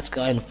 Let's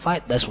go and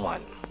fight this one.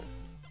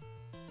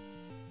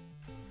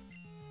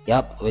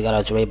 Yep, we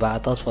got 3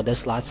 battles for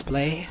this let's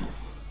play.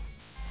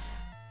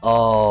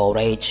 Oh,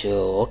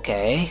 Raichu,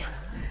 okay.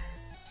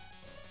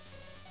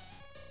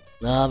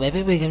 Now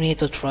maybe we need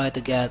to try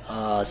to get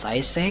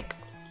Psychic.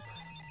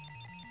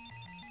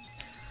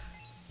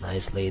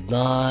 Nicely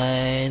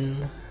done.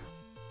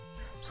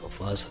 So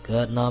far so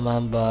good now,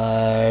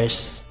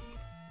 members.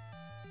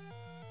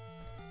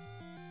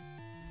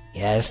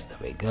 Yes, there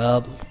we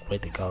go.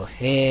 Critical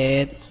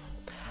hit.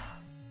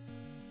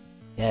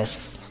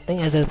 Yes, I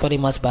think this is pretty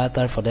much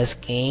better for these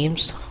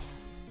games.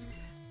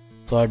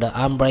 For the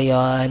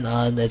Umbreon,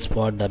 and it's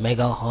for the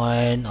Mega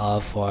Horn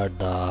or for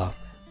the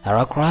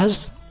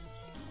Heracross.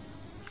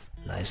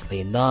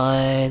 Nicely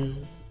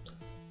done.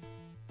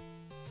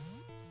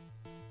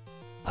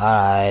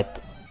 Alright.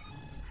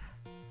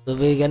 So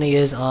we're gonna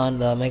use on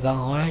the Mega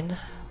Horn.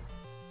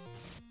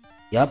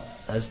 Yep,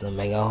 that's the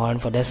Mega Horn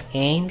for these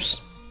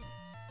games.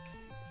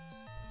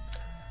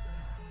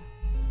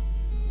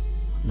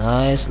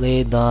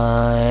 Nicely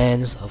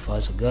done. So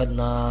far so good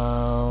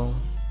now.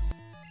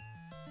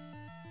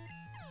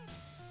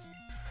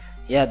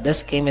 Yeah,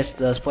 this game is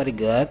pretty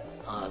good.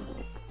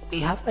 We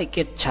have like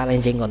keep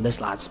challenging on this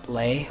let's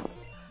play.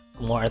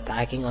 More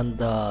attacking on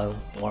the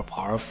more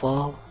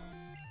powerful.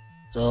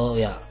 So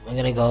yeah, we're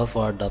gonna go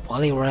for the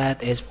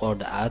Poliwrath is for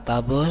the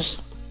Alta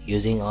boost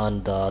using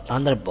on the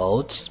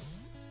Thunderbolts.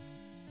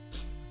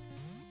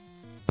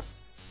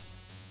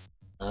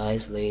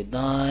 Nicely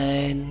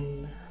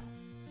done.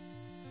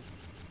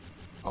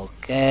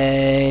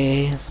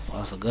 Okay,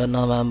 also good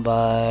now,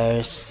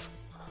 members.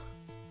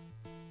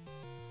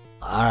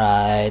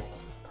 Alright,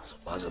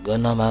 also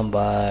good now,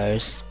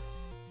 members.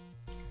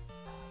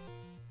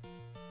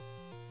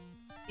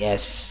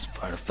 Yes,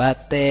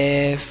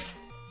 perfective.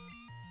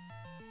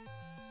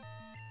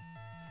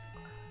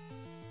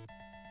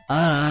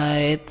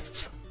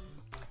 Alright.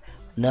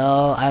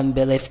 No, I'm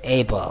believe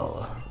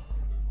able.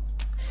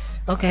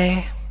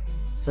 Okay.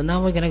 So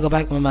now we're gonna go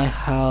back with my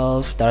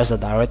health. There's a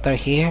director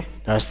here.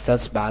 There's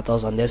stats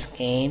battles on these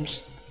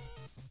games.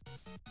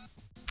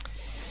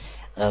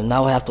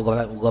 Now we have to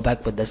go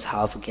back with this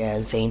health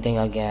again. Same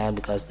thing again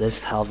because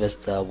this health is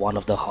the one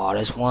of the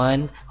hardest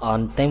one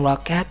on Team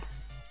Rocket.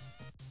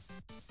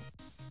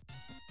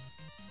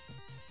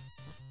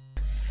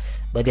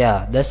 But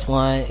yeah, this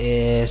one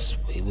is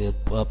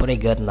we're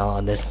pretty good now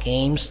on these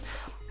games.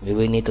 We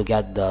will need to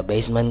get the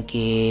basement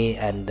key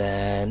and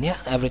then yeah,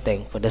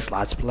 everything for this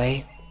let's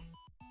play.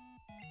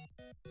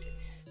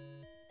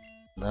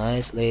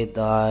 Nicely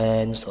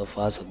done. So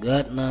far so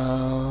good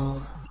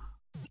now.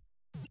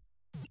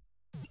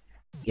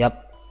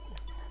 Yep.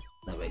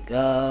 There we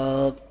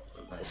go.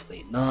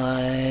 Nicely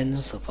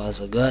done. So far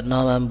so good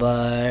now,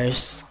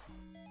 members.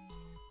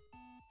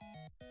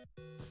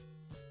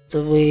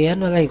 So we are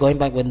like going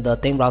back with the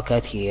Team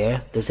Rocket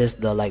here. This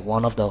is the like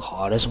one of the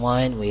hardest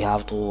one. We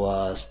have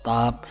to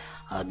stop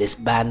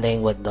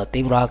disbanding with the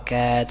Team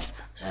Rockets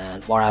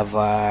and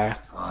forever.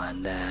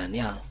 And then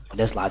yeah, for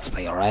this let's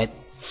play, alright?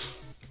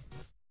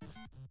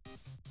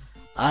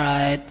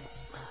 Alright.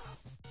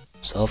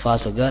 So far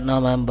so good now,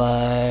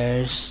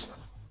 members.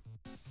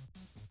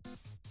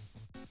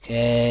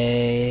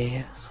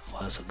 Okay. So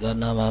far so good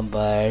now,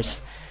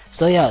 members.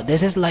 So yeah,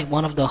 this is like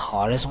one of the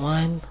hardest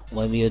one.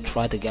 When you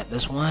try to get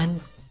this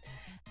one,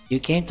 you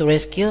came to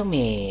rescue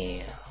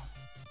me.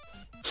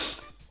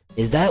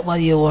 Is that what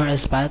you were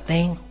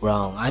expecting?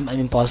 Wrong, I'm an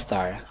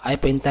imposter. I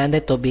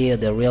pretended to be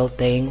the real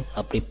thing,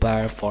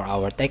 prepare for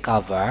our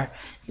takeover.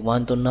 You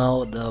want to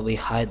know that we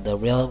hide the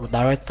real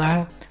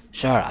director?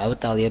 Sure, I will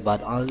tell you,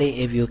 but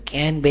only if you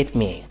can beat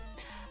me.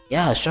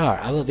 Yeah, sure,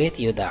 I will beat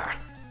you there.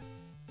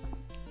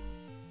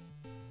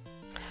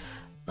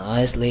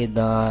 Nicely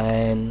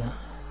done.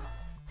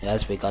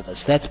 Yes, we got the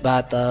sets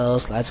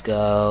battles. Let's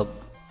go.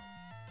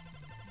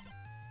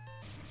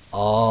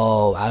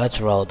 Oh,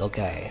 Alex Road.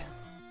 Okay.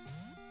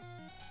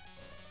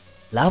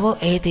 Level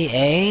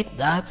 88.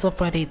 That's a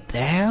pretty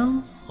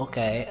damn.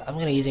 Okay, I'm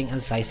gonna using a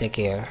Sisek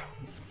here.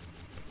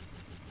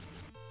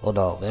 Oh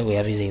no, we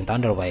have using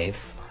Thunder Wave.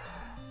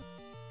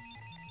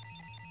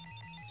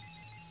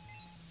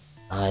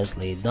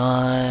 Nicely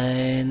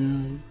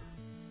done.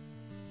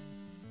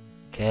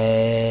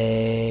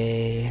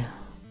 Okay.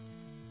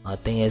 I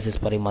think it's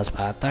pretty much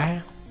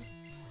better.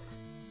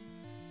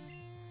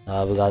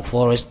 We got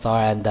full restore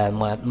and then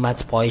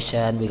match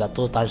poison. We got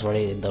 2 times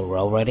already in the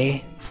row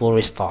already. Full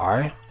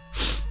restore.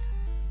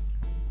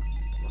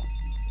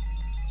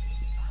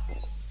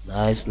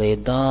 Nicely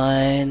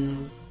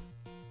done.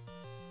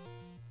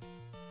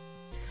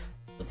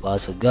 The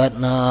boss are good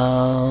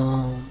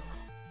now.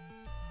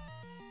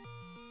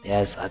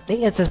 Yes, I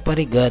think it's just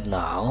pretty good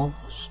now.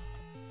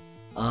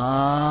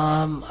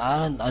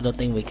 I don't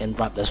think we can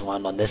drop this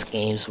one on this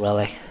games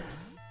really.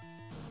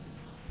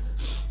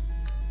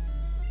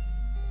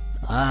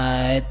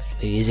 Alright,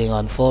 we're using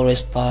on full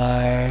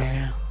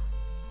restore.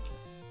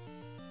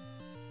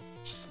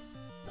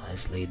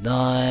 Nicely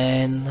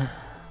done.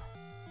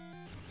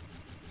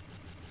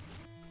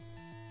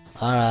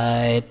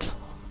 Alright.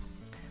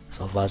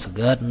 So far so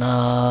good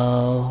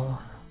now.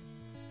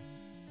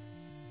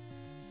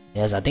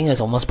 Yes, I think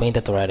it's almost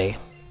painted already.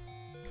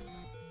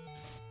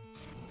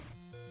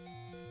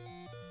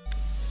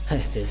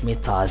 This is me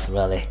toss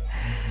really.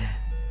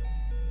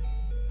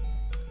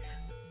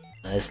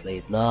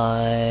 Nicely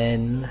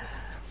done.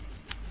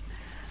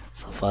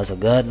 So far so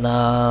good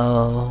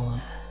now.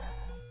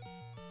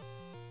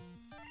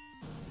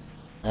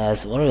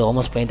 Yes, we're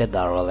almost painted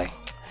that really.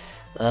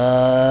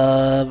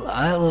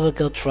 I will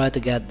go try to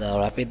get the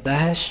rapid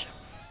dash.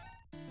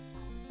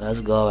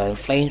 Let's go and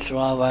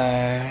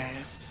flamethrower.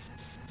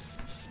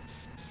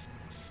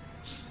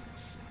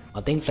 I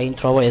think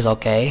flamethrower is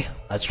okay.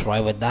 Let's try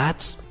with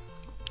that.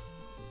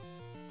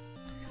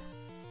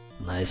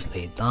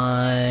 Nicely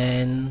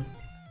done.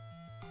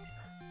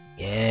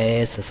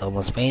 Yes, it's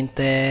almost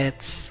painted.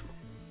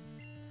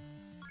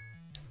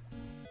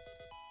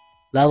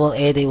 Level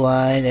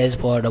 81 is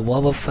for the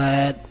Wobble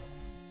Fed.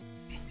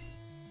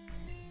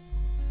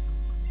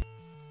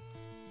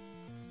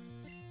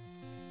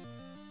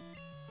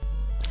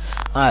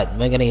 Alright,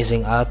 we're gonna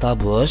using Alta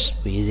Boost.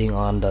 We're using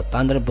on the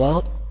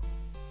Thunderbolt.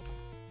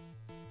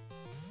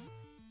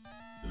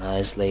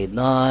 Nicely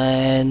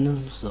done.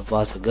 So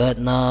far so good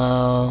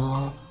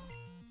now.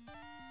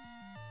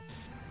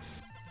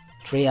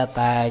 3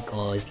 attack,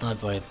 oh it's not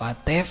very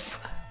effective.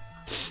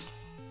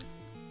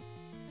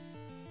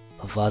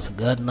 So far so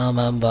good now,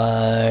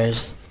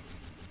 members.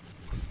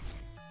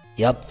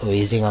 Yep, we're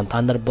using on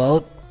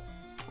Thunderbolt.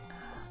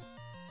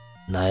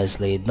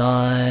 Nicely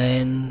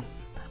done.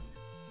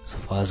 So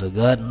far so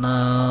good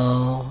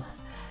now.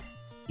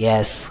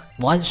 Yes,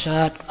 one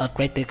shot, a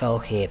critical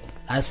hit.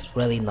 That's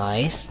really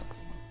nice.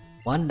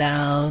 One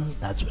down,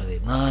 that's really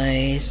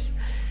nice.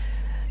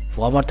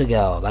 4 more to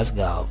go, let's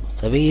go.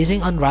 So we're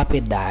using on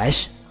rapid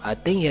dash. I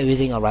think you're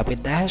using a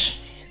rapid dash.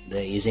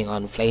 They're using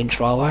on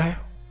flamethrower.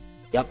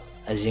 Yep,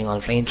 I'm using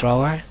on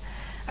flamethrower.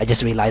 I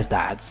just realized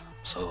that.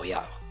 So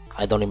yeah,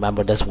 I don't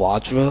remember this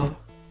walkthrough.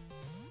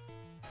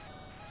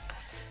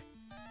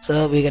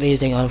 So we're gonna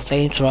using on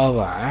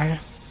flamethrower.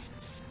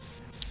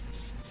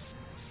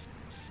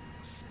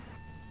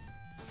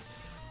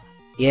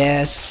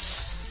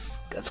 Yes,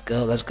 let's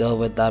go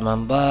with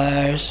diamond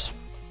bars.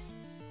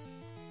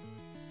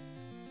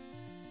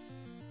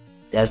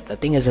 Yes, the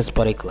thing is it's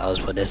pretty close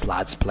for this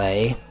let's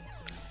play.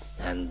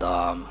 And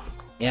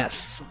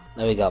yes,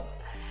 there we go.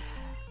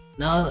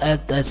 Now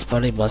that's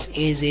pretty much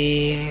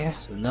easy.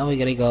 So now we're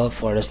gonna go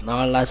for the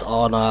Snorlax.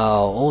 Oh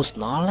no, oh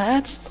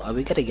Snorlax? Are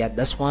we gonna get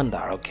this one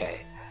there?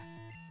 Okay.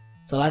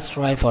 So let's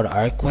try for the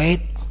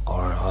Earthquake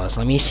or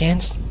some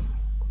missions.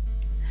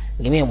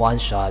 Give me one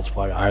shot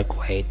for the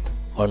Earthquake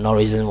or no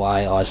reason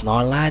why or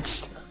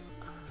Snorlax.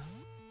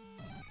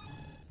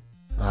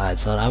 Alright,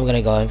 so I'm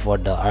gonna go in for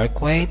the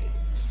Earthquake.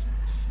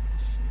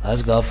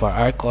 Let's go for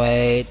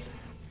Earthquake.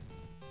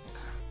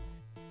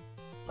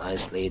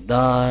 Nicely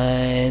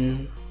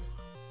done.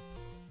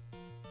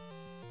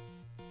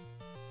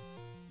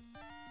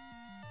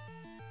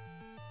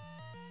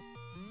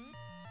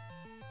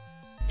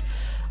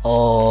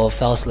 Oh,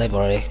 fell asleep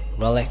already.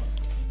 Really?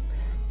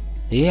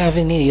 Do you have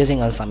any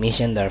using a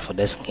submission there for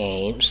these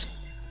games?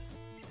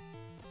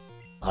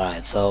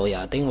 Alright, so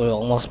yeah, I think we're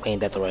almost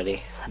painted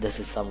already. This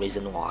is some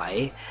reason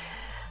why.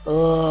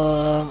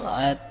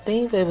 I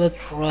think we will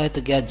try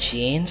to get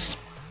jeans.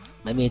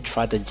 Let me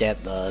try to get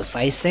the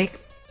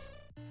Psychic.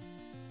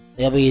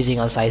 We'll be using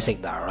a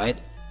Psychic there, right?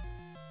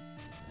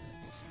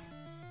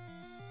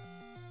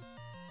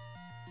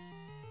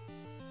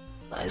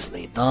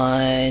 Nicely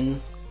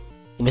done.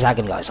 Give me a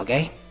second, guys,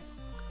 okay?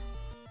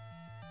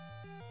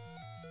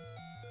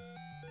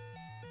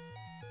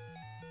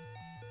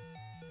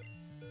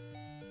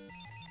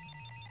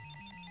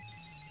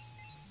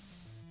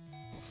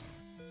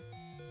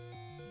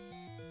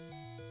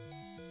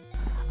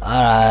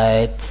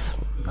 Alright,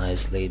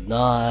 nicely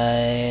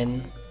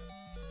done.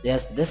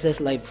 Yes, this is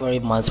like very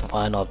much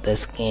fun of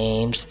these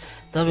games.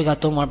 So we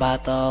got 2 more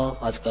battles.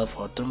 Let's go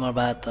for 2 more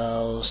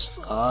battles.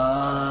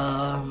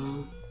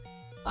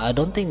 I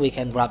don't think we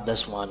can grab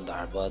this one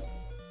there, but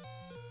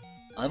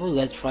I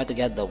will try to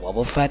get the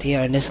Wobble Fett here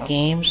in these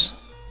games.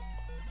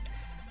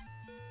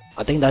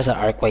 I think there's an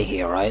Earthquake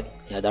here, right?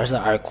 Yeah, there's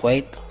an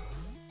Earthquake.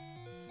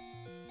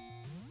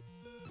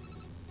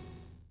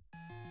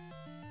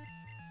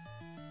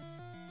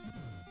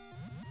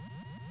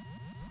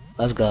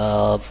 Let's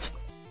go.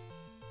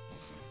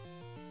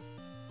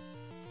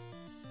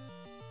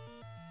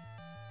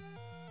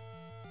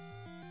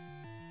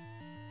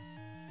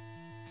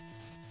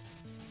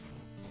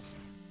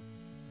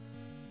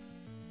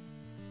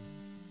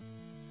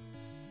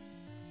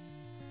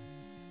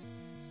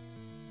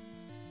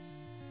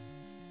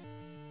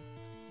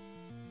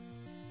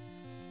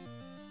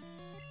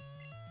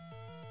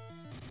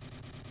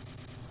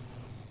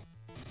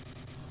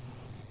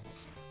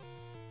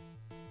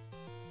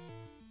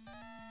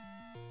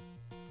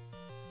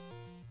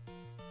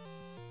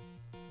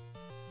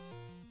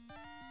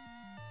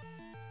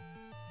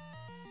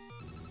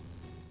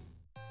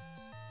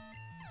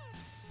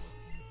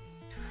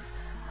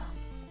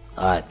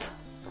 Alright,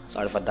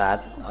 sorry for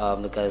that,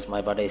 because my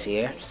brother is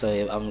here, so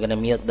I'm gonna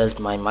mute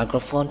my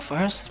microphone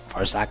first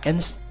for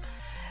seconds.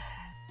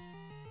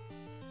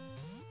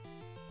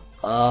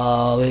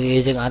 We're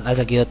using an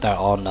executor.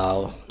 Oh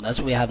no,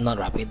 we have not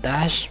rapid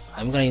dash.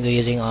 I'm going to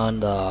using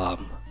on the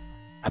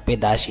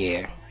rapid dash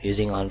here,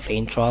 using on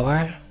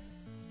flamethrower.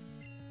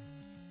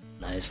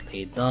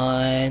 Nicely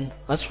done.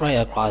 Let's try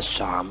a cross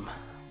charm.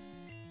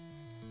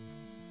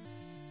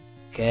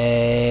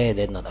 Okay,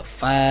 did not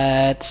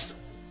affect.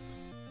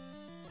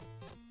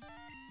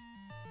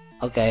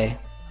 Okay,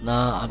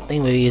 now I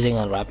think we're using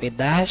a rapid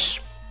dash.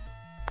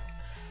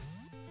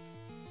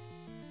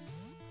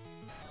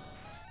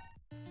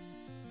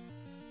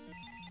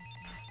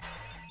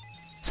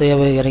 So yeah,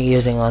 we're getting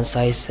using on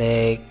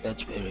Psychic.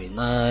 That's very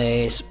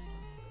nice.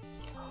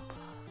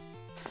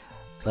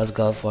 Let's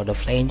go for the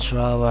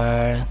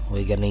flamethrower.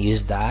 We're gonna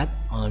use that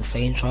on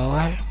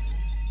flamethrower.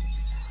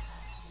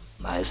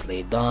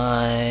 Nicely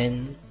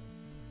done.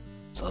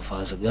 So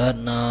far so good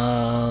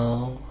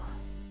now.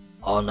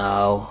 Oh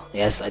no,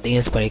 yes, I think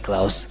it's pretty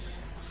close.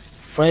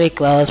 Pretty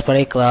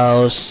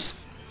close.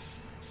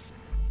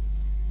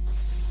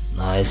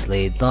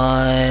 Nicely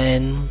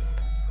done.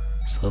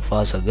 So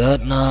far so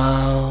good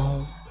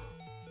now.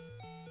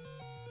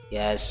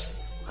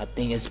 Yes, I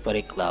think it's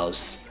pretty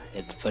close.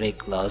 It's pretty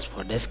close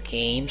for these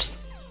games.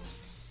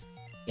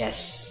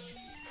 Yes,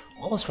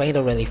 almost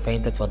really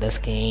fainted for these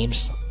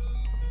games.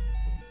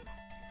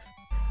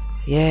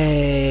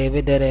 Yay,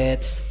 we did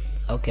it.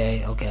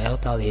 Okay, I'll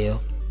tell you.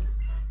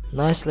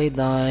 Nicely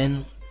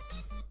done.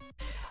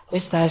 We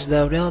stashed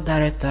the real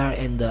director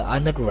in the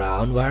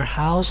underground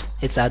warehouse.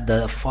 It's at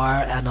the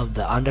far end of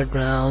the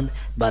underground,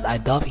 but I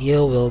doubt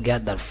you will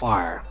get that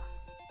far.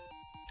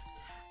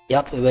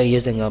 Yup, we were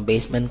using a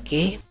basement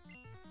key.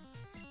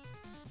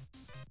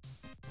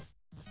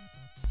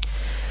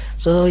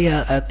 So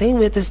yeah, I think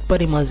this is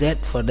pretty much it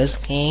for this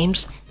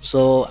games.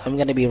 So I'm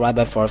gonna be right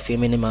back for a few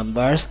minute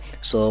members.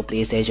 So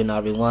please stay tuned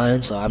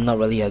everyone. So I'm not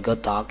really a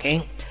good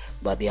talking.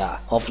 but yeah,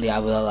 hopefully I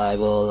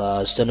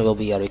will soon will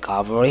be a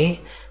recovery.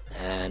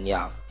 And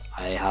yeah,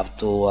 I have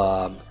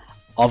to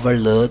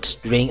overload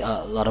doing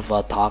a lot of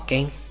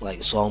talking,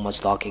 like so much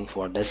talking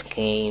for this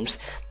games.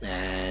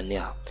 And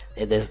yeah,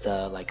 it is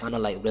the like kind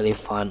of like really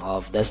fun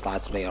of this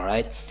let's play. All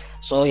right,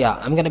 so yeah,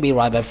 I'm gonna be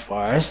right back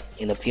first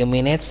in a few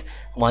minutes.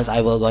 Once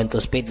I will go into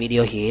speed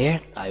video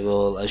here, I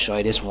will show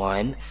you this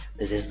one.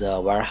 This is the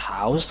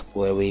warehouse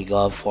where we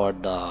go for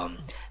the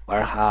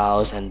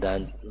warehouse and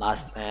then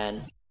last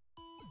land.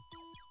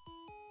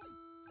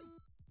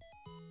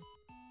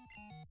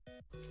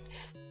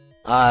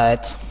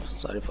 Alright,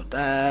 sorry for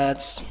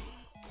that.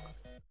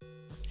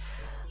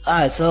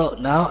 Alright, so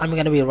now I'm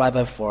gonna be right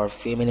back for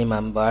family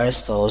members,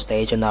 so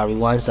stationary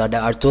one. So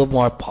there are two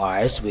more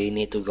parts. We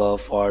need to go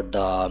for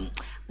the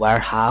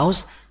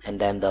warehouse and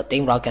then the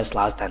team rockets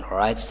last time.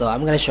 Alright, so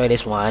I'm gonna show you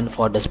this one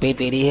for the speed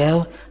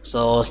video.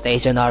 So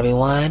stationary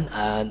one,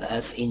 and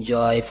let's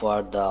enjoy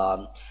for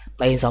the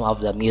playing some of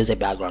the music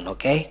background,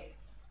 okay?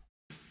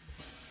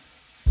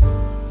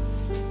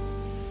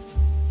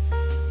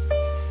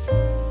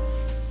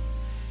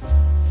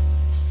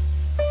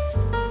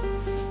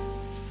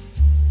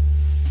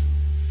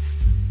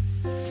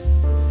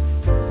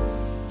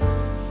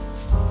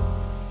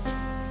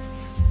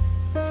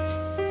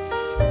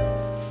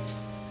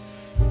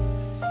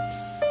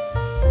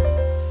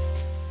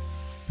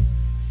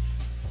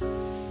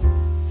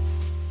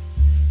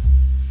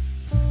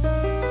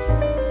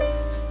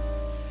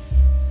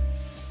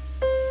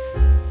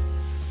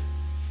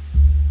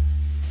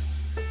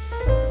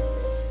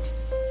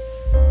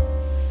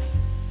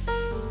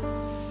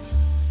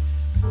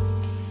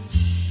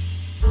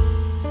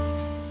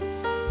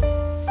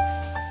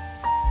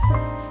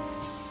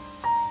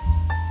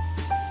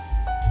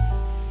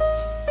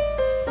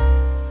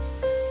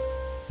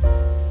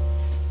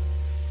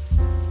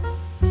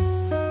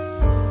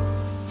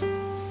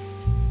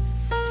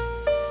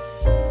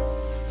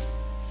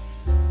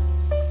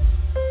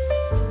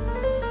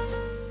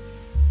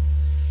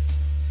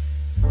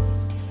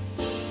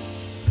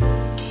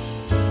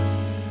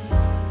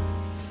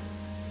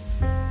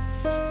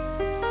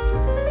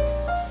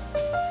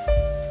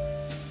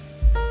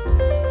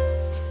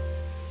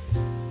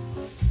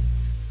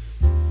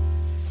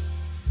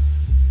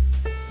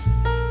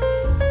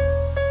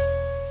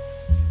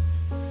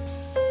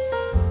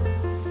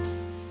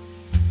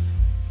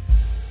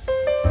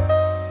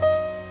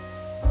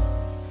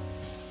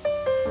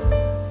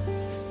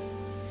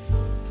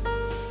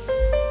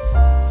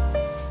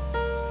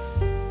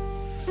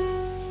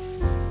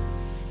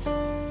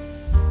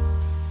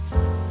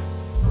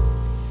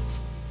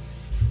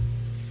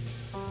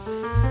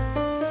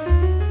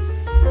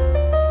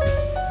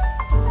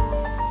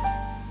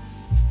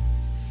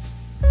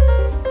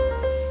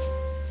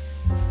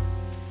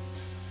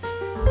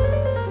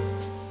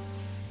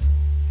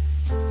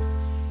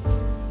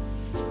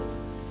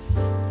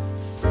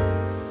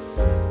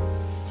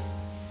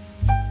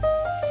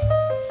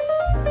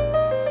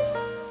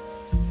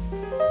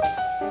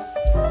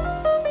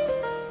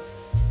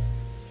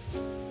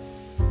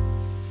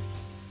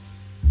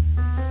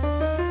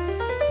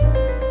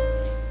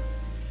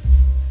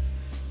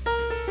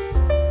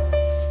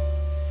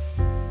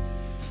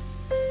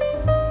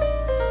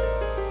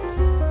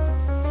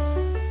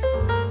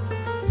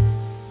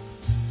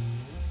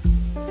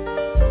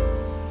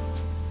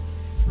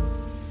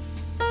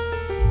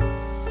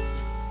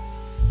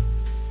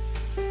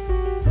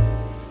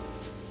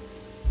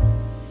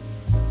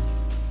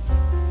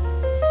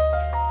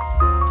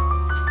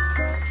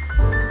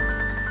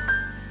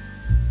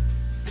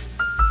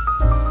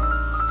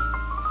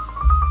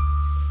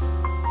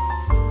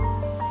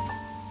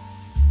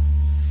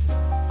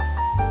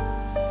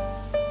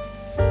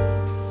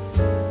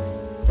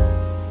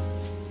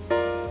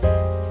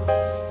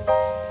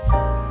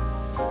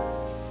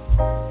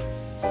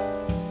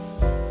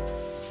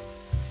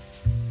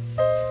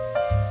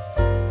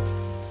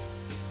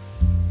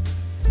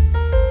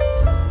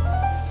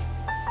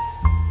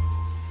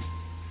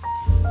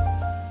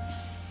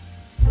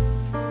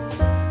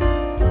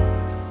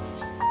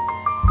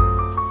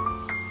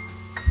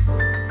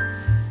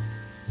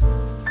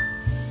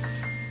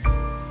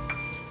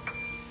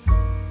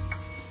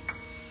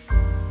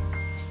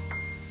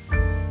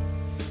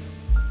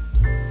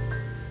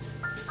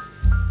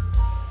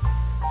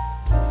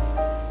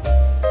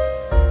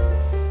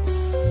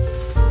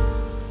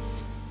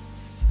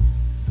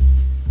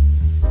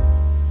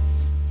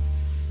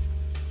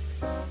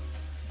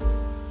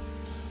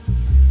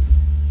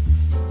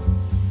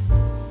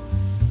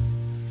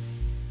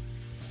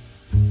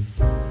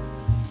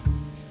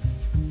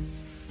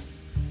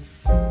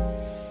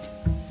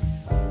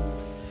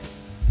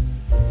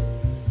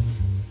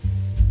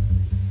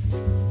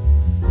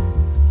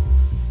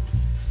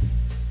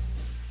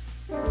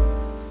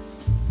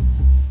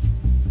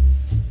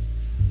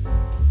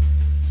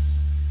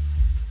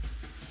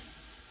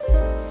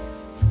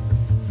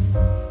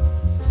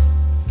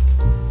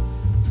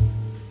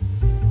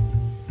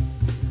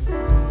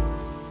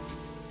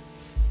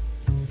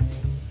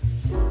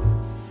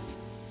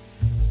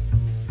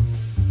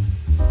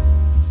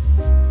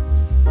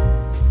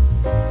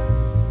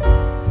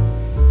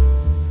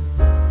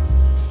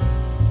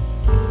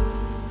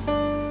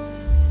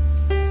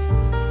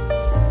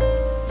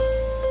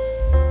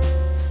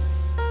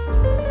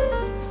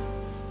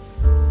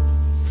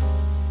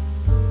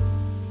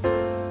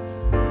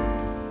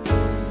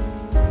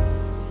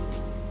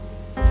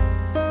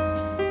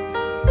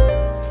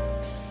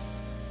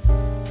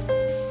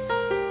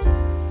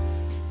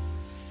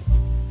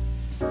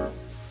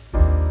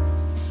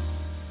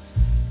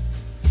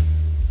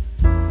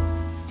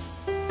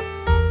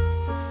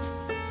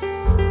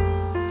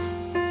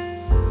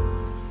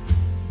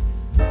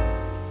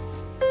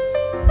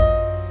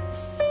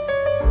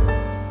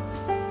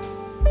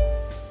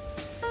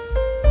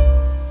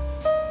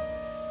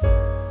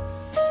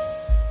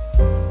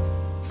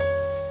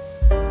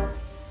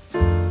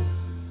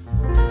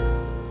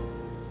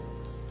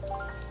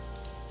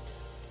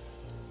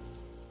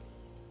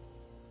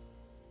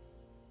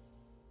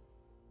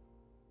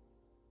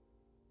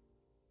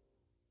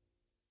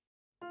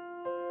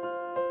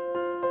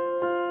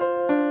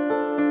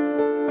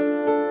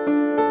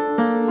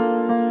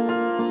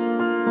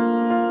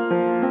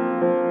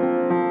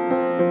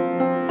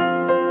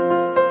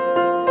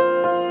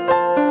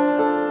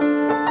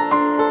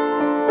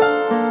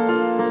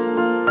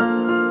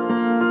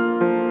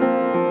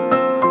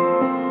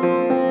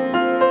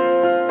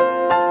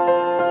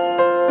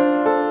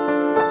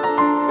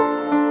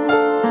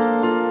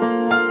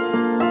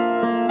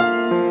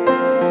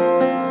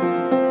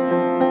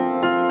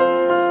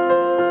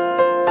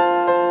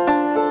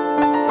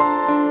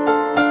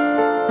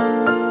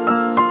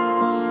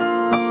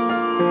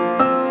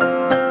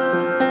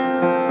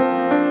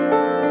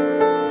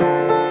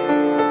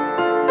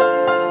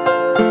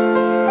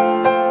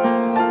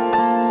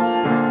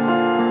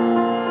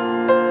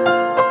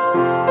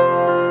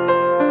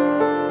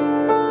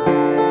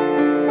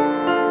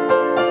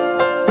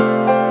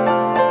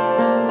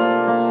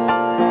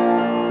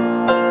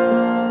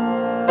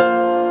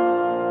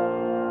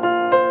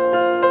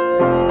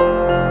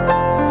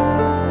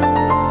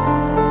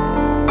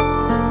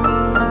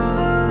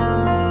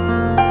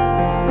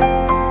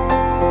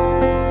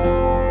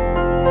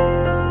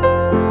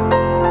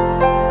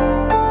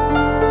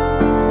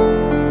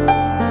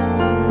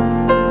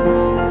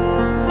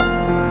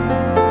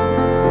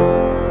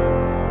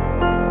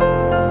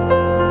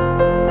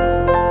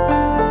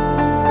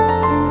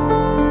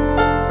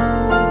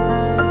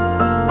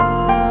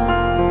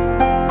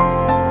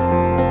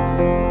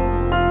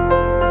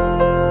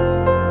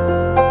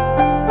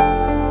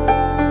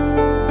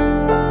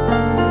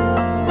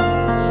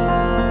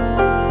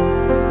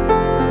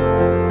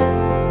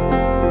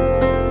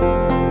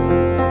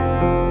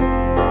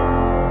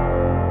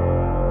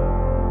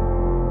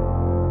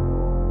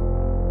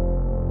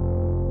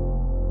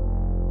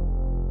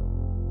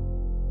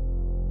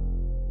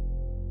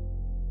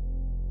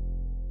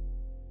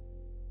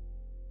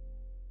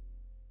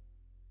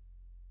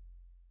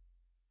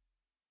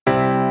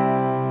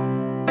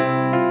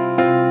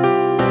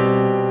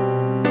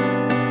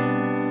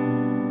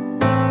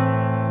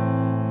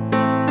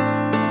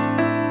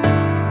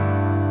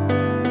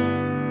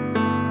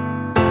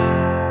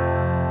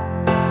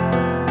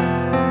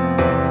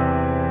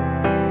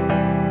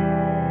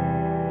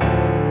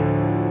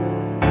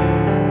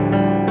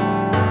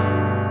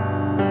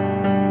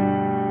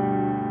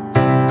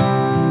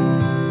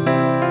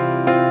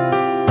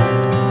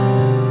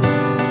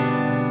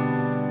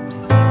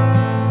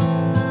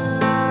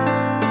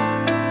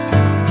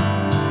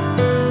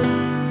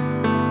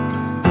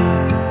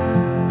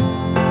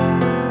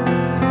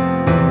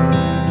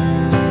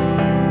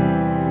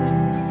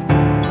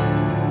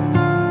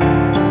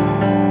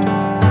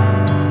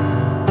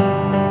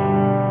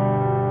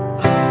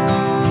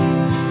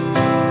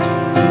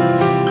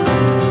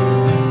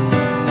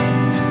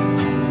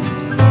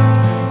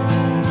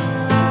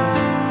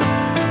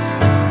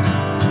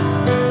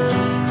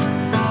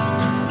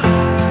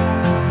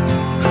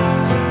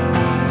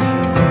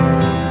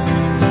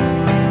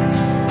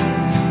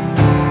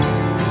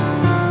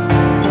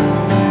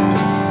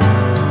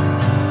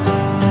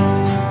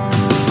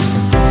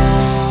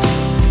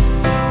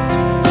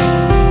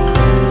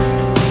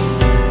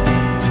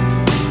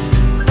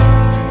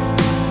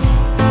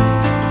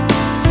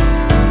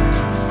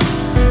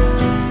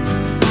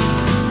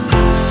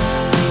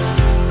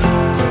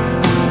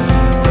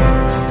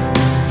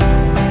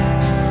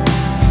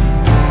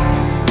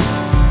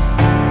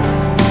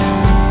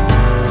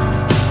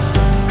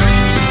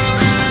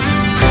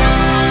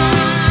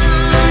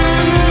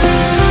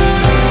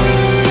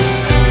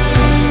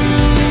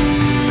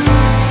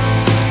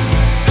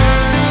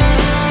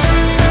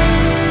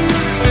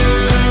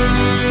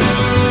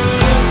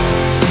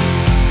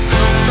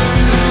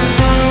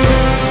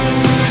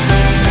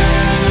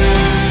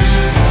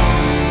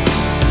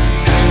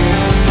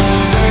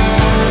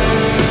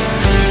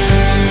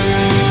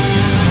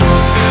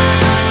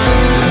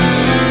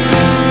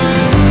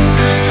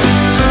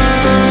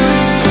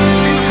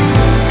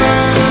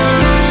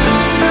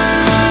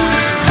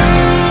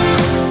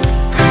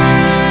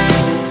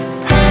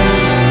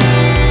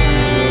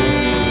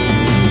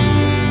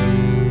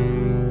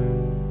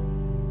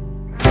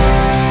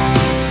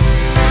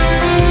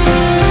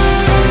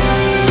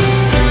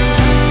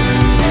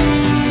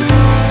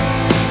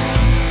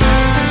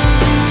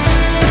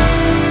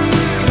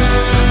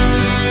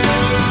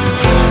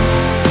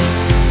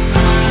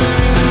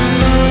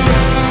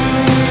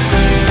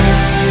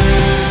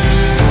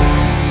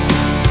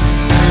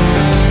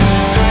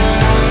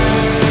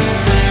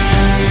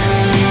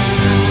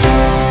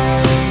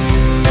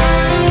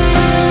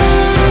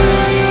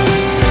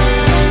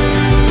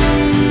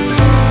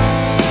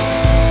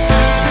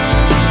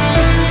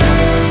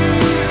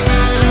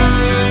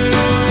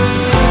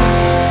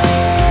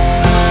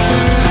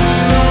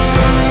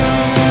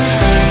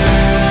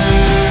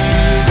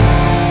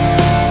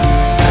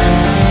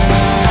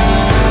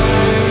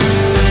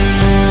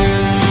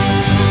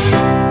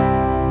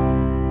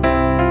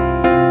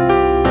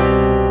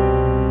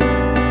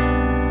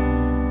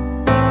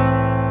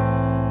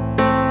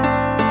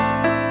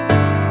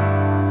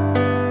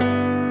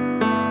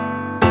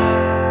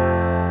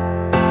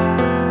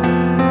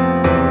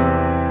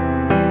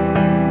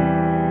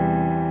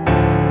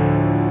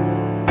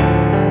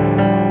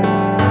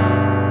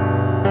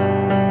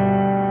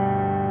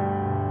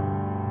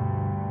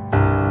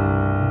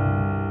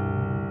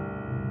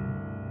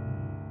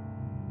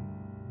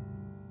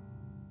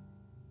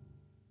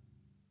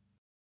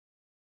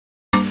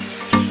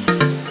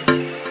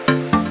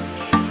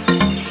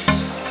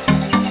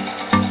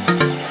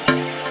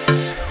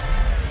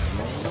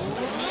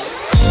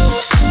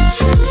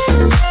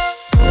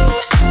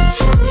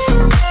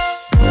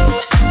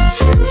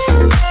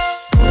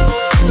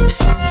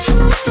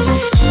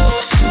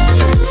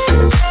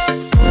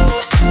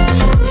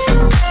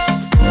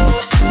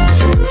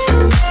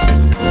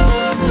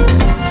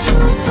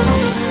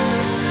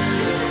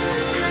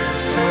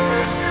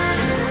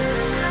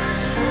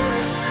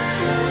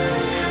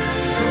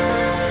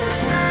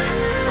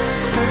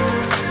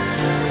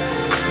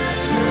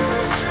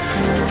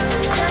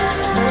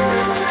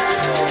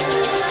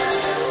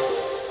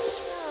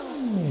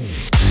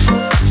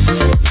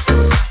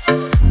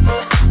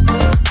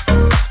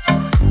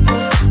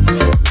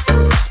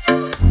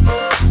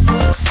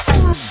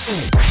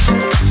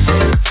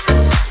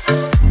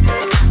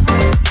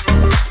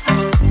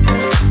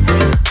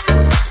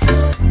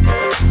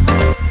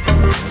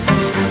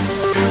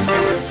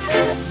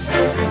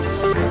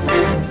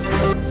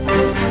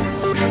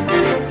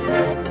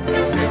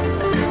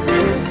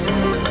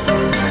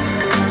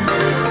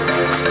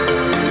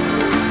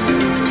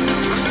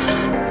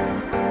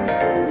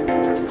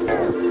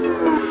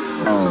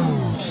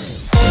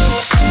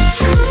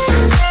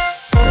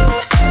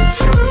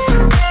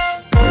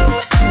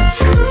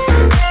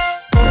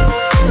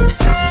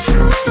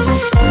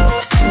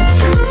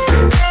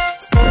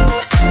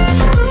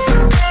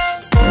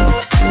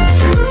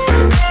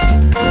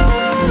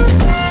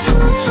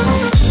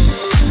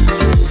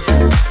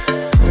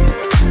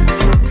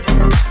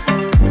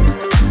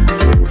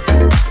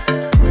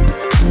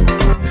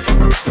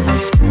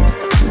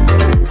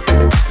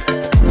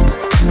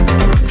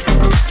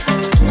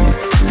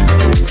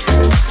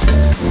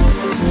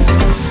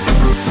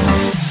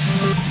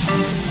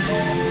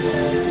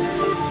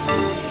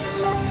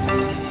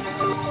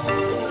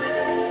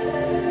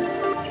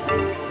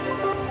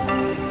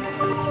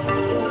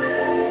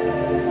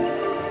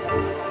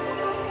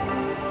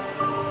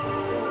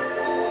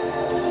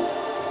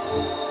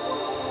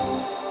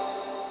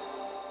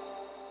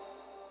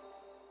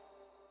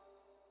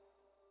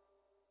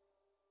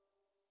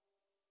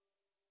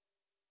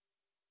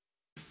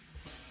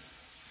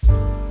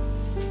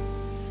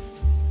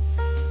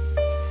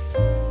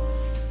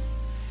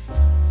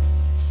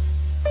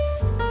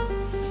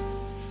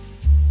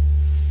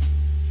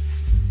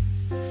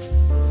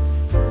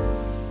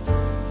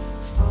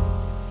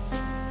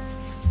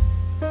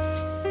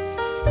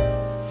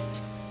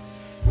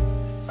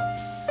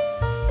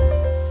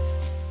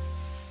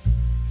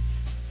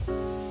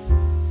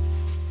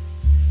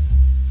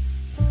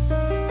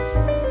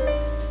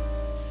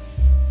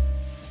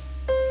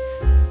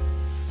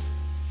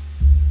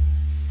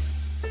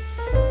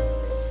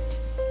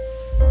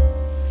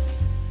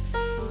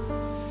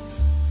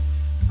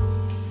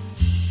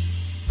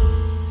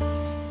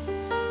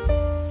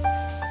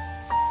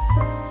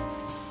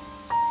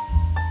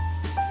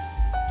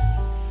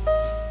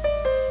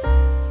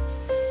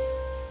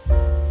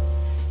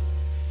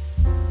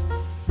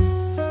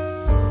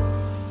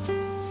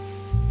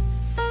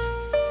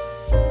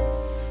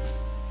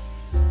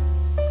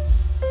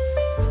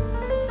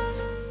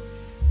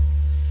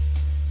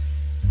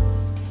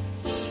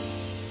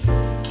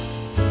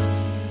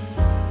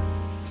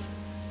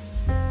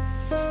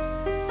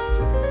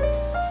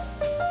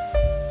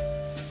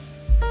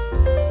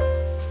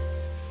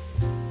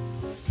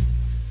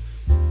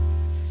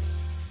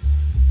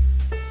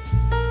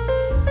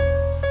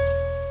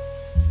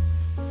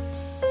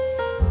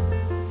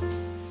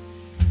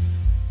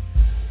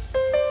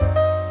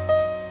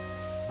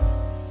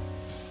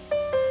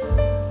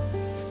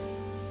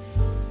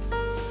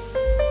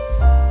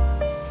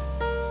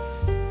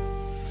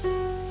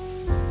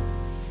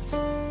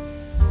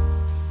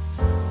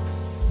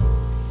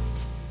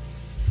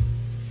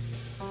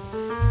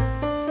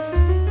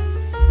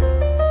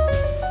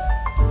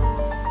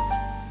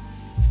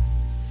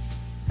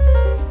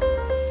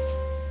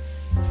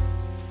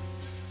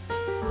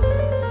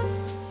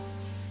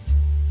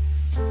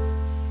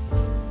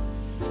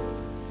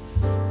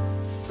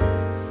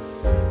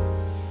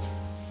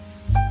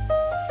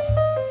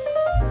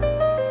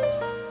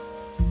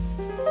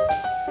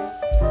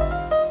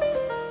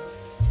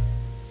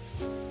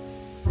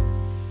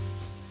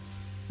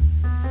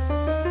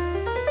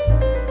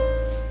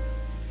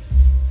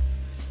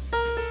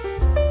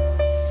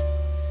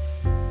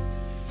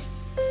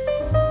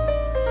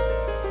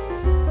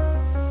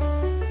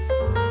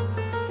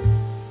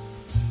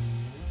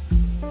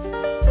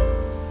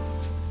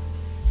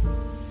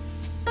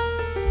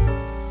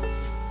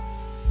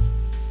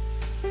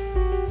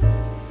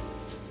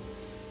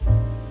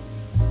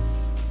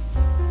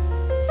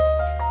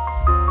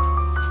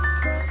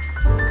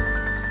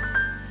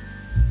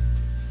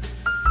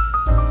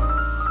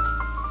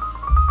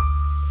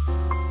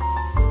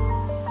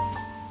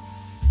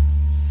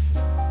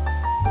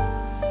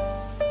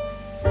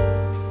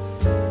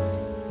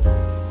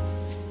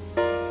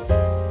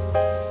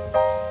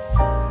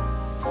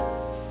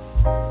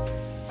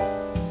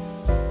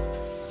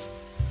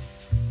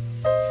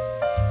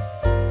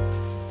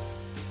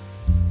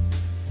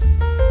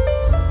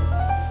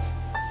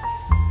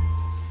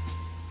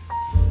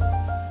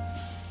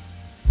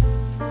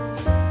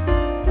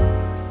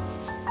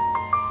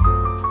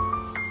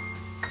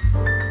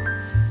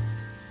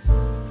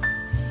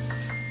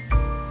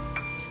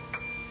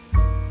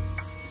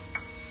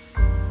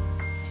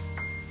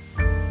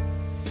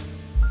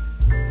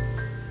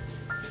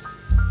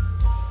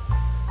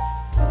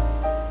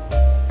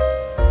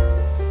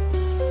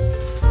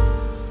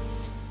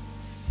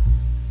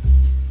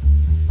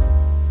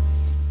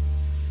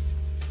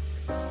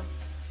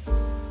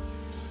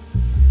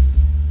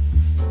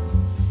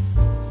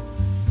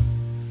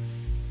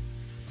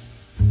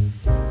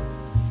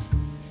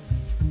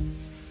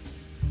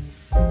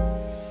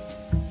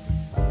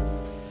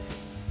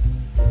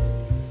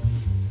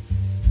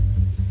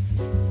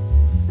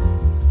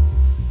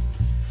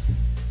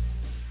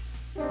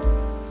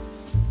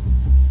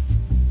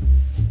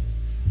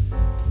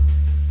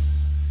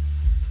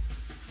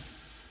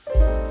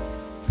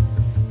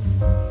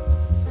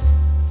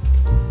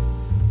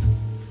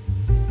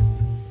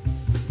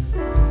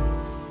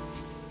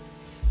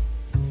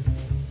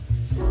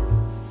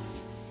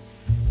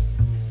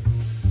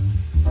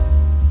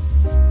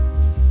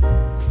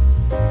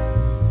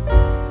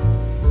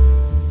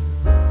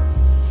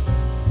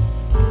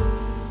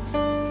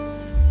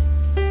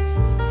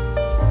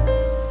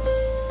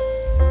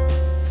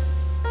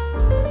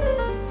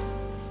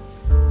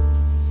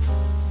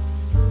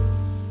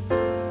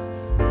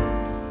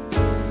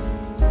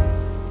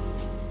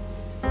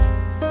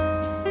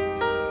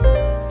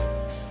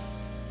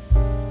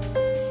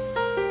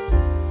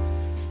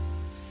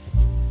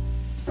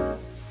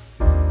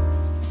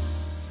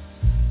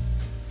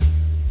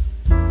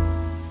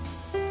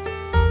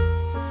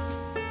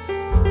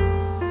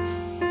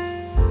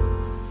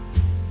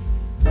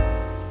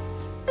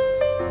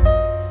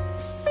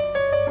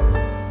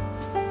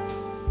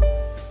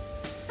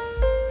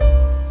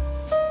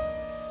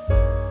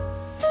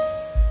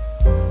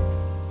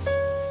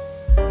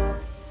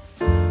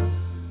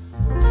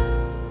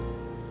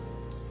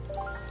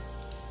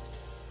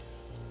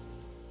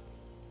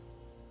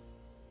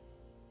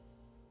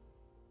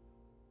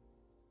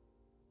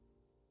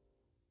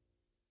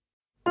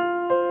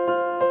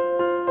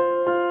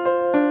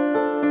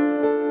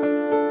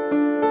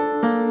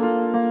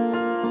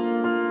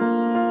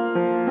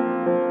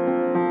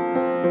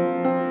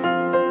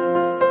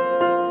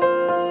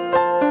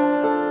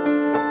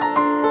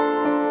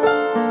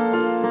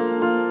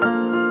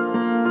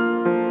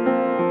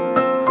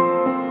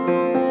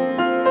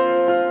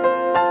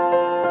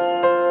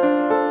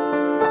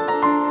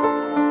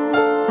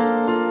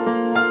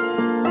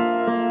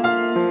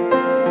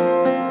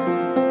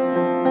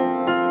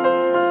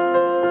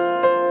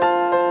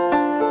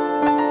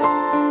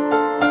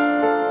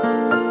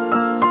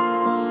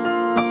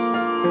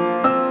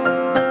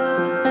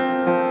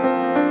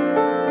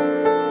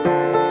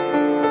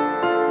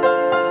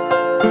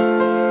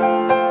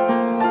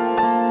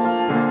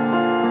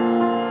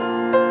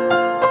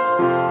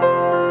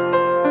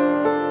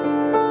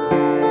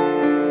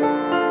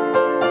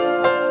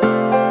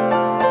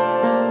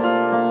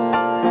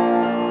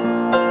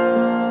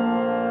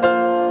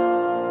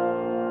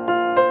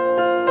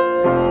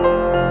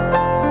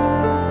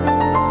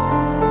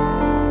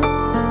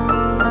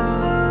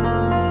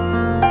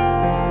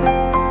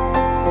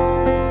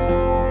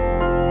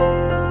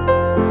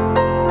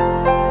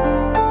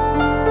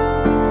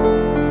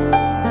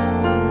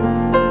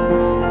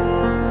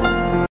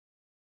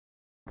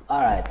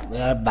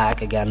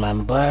 back again,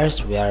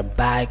 members. We are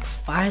back.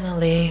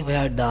 Finally, we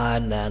are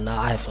done. And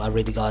I've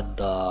already got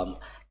the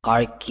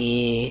car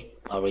key.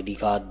 Already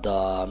got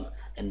the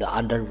in the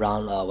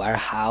underground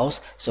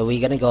warehouse. So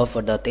we're gonna go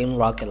for the Team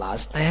Rocket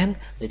Last Stand,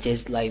 which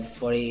is like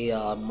very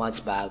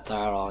much better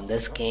on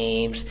this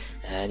games.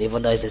 And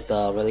even though this is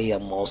the really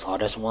most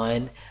hardest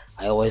one,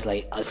 I always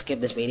like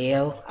skip this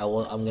video.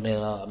 I'm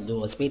gonna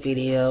do a speed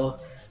video.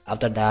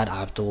 After that, I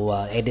have to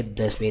edit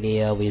this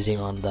video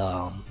using on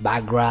the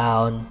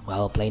background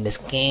while playing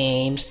these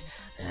games,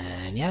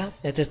 and yeah,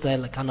 it's just like,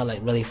 kind of like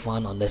really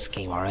fun on this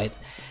game. All right.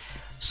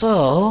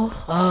 So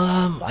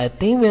I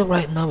think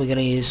right now we're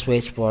gonna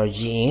switch for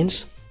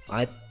jeans.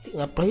 I'm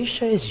pretty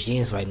sure it's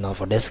jeans right now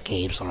for this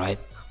games. All right.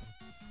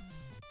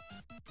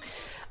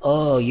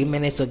 Oh, you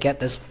managed to get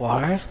this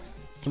far.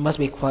 You must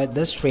be quite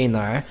this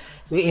trainer.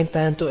 We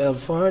intend to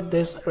avoid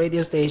this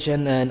radio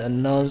station and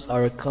announce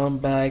our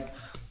comeback.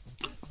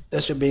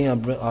 This should bring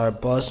our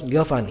boss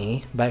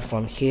Giovanni back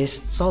from his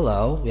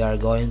solo. We are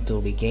going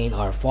to regain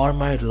our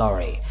former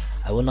glory.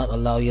 I will not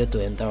allow you to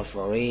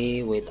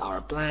interfere with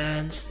our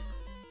plans.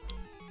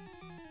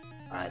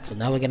 Alright, so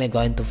now we're gonna go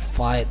into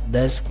fight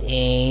this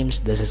games.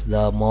 This is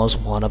the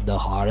one of the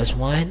hardest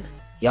one.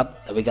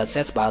 Yep, we got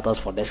 6 battles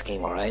for this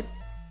game, alright.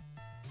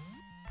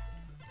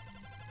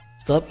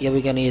 Stop, yeah,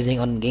 we're gonna using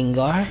on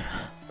Gengar.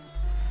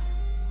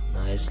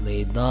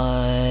 Nicely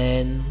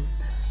done.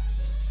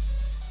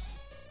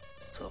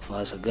 So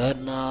far so good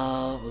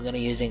now. We're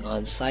gonna using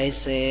on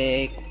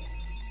Sisig.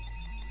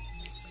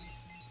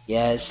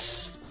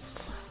 Yes.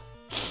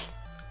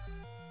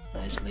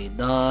 Nicely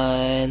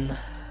done.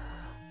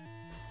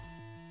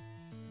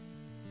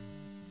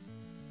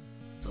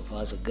 So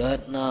far so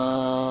good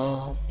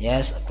now.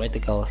 Yes, a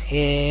critical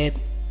hit.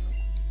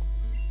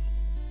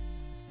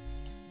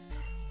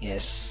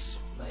 Yes,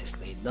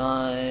 nicely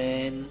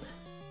done.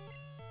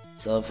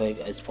 So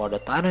it's for the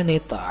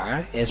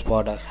Tyranitar, it's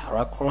for the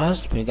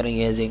Heracross. We're gonna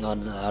using on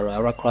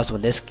Heracross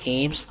with these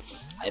games.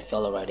 I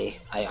feel already.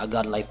 I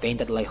got like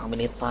fainted like how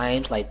many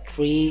times? Like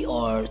 3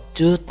 or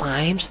 2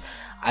 times.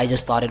 I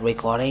just started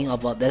recording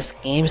about these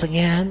games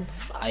again.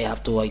 I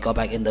have to go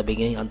back in the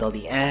beginning until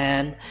the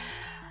end.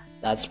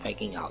 That's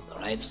breaking out,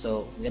 alright?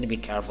 So we're gonna be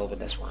careful with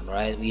this one,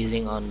 right? We're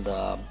using on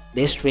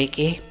this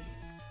tricky.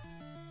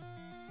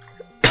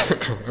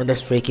 This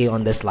tricky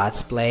on this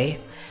Let's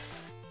Play.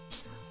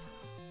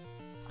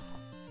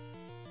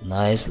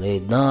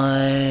 Nicely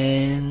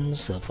done.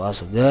 So far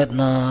so good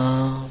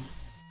now.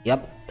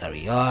 Yep, there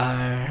we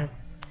are.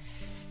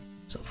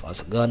 So far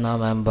so good now,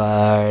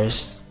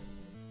 members.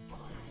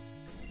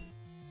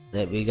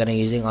 That we're gonna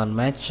using on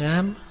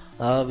Matcham.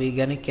 We're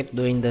gonna keep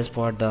doing this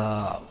for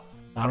the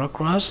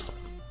Heracross.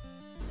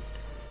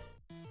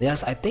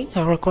 Yes, I think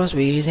Heracross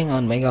we're using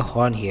on Mega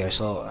Horn here.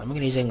 So I'm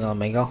gonna using on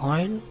Mega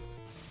Horn.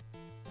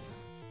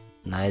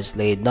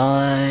 Nicely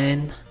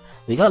done.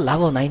 We got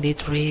level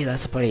 93,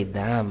 that's pretty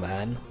damn,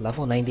 man.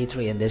 Level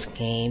 93 in these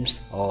games.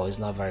 Oh, it's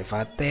not very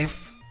effective.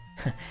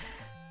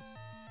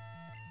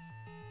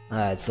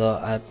 Alright, so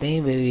I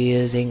think we'll be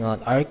using on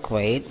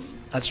Earthquake.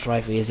 Let's try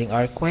for using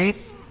Earthquake.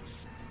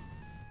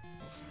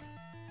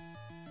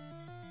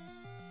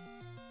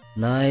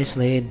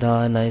 Nicely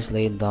done,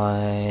 nicely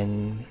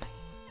done.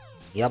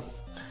 Yep.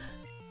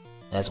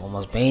 That's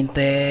almost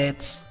painted.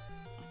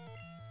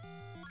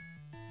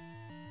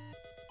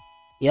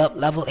 Yep,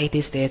 level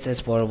 80 states is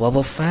for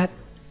Wobble Fat.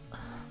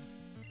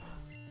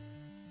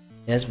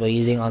 Yes, we're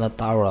using on the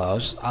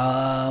Tauros.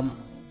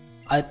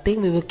 I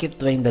think we will keep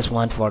doing this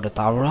one for the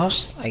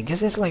Tauros. I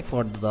guess it's like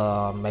for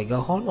the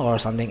Mega Horn or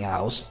something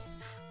else.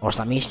 Or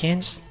some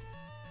missions.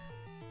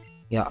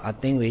 Yeah, I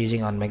think we're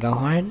using on Mega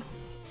Horn.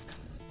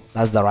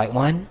 That's the right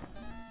one.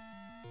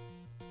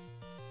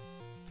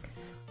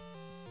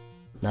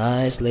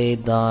 Nicely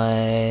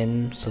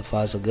done. So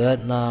far so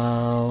good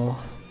now.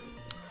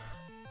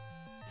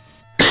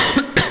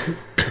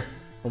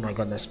 Oh my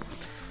goodness,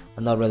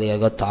 I'm not really a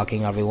good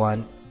talking,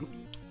 everyone.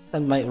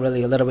 I'm like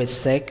really a little bit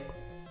sick,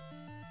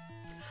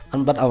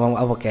 but I'm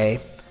okay.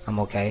 I'm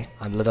okay.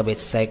 I'm a little bit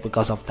sick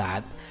because of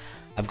that.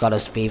 I've got a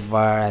fever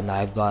and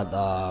I've got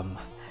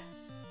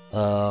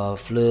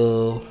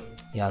flu,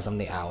 yeah,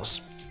 something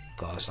else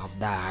because of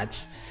that.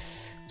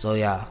 So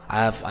yeah,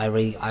 I'm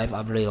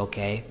really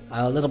okay.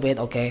 A little bit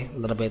okay. A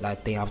little bit. I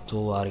think I have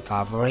to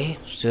recovery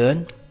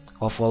soon,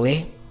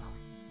 hopefully.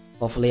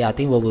 Hopefully, I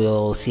think we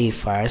will see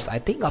first. I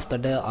think after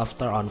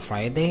on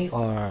Friday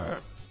or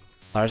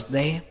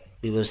Thursday,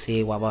 we will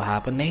see what will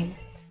happening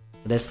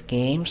with these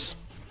games.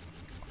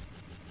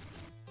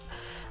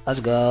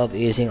 Let's go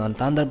using on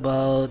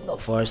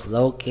Thunderbolt for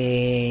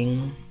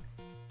Slowking.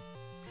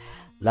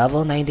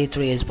 Level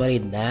 93 is pretty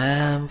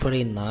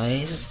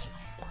nice.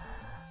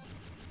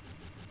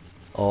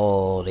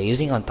 Oh, they're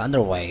using on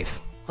Thunder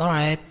Wave.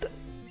 Alright.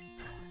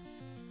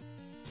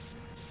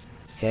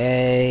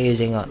 Okay,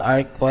 using an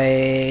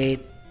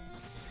Earthquake.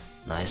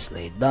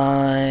 Nicely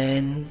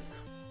done.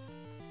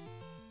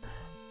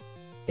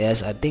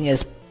 Yes, I think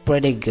it's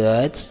pretty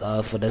good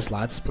for this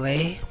Let's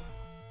Play.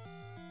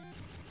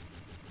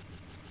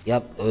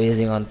 Yep, we're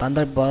using on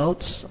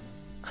Thunderbolts.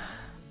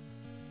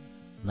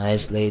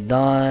 Nicely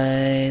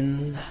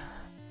done.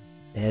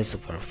 This is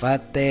super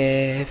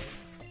effective.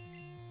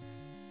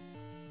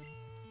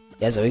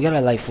 Yeah, so we got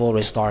a like full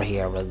restore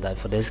here with that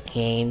for these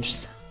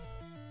games.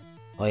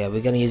 Oh yeah,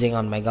 we're gonna using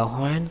on Mega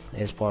Horn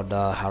is for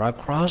the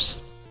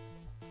Heracross.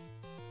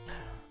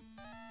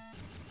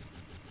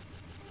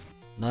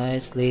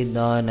 Nicely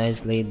done,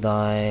 nicely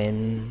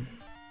done.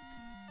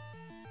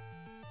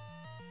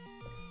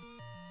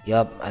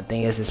 Yup, I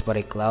think this is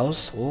pretty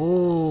close.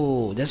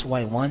 Ooh, just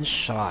one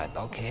shot.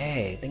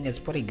 Okay, I think it's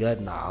pretty good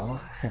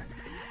now.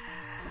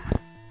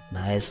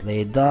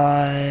 Nicely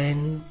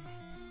done.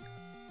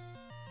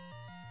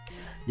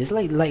 Just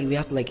like we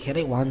have to like hit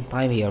it one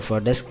time here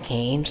for this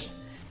games.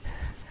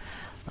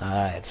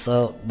 Alright,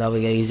 so now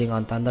we are using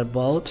on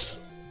Thunderbolts.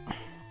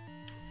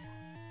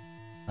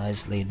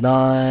 Nicely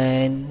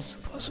done.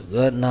 So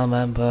good now,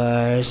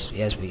 members.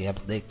 Yes, we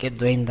have to keep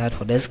doing that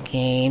for these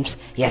games.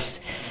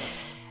 Yes.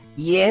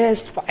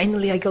 Yes,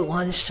 finally I got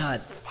one shot.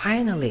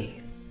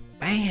 Finally.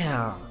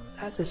 Bam.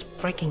 That is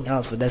freaking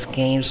out for these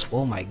games.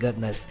 Oh my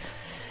goodness.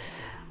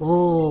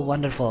 Oh,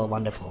 wonderful,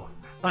 wonderful.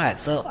 Alright,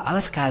 so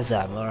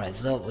Alaskazam. Alright,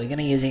 so we're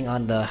gonna using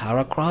on the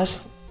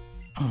Heracross.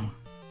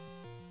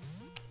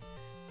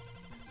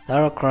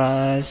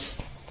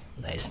 Heracross.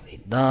 Nicely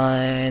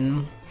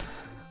done.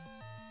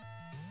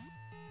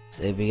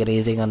 So we're gonna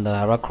using on the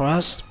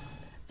Heracross.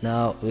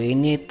 Now we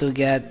need to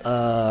get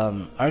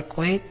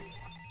Earthquake.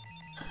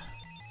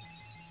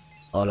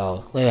 Oh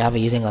no, we have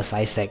using a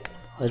Psysec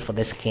for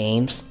these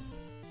games.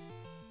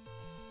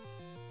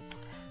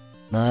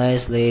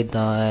 Nicely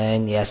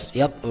done. Yes,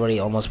 yep, already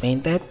almost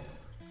painted.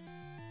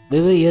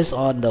 We will use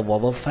on the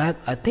Wobbuffet.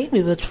 I think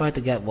we will try to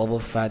get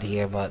Wobbuffet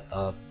here, but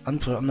I'm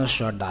not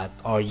sure that.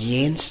 Or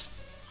Jeans.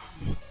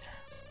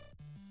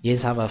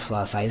 Jeans have a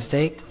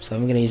Psysec, so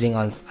I'm gonna using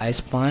on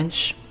Ice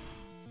Punch.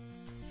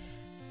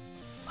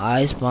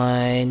 Ice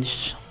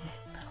Punch.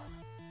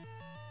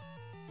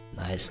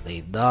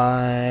 Nicely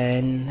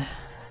done.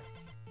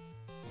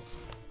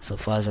 So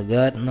far so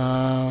good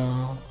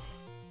now.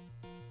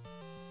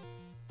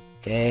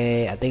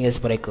 Okay, I think it's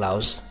pretty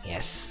close.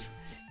 Yes.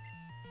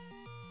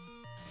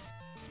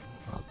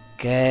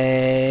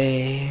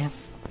 Okay.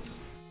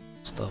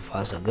 So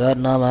far so good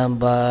now,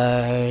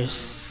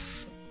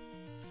 members.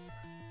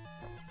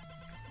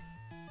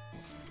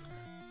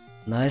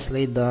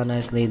 Nicely done,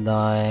 nicely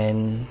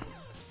done.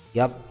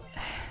 Yup.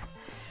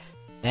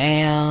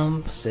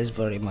 Bam. This is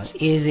very much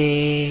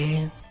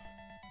easy.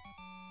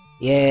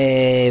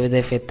 Yay, we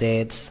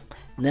defeated.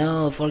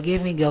 No,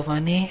 forgive me,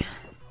 Giovanni.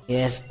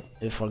 Yes,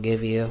 we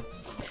forgive you.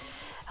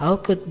 How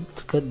could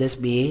this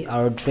be?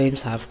 Our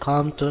dreams have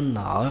come to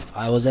now. If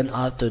I wasn't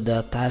up to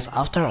the task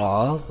after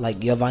all, like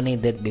Giovanni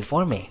did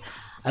before me,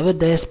 I would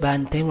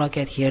disband Team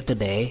Rocket here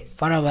today.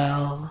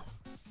 Farewell.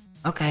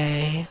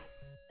 Okay.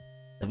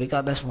 So we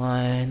got this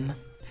one.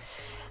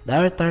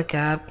 Director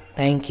Cap,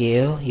 thank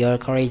you. Your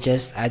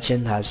courageous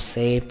action has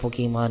saved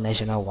Pokemon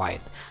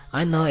nationwide.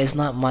 I know it's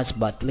not much,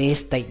 but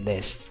please take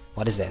this.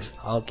 What is this?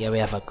 Okay, we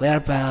have a Clair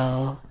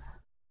Bell.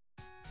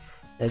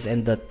 That's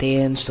in the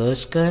team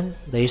Suicune.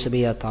 There used to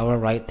be a tower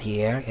right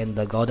here in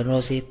the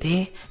Goldenrod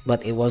City,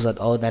 but it wasn't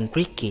old and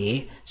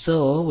tricky,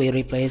 so we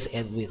replaced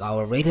it with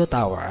our radio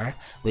tower.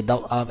 We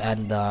dug up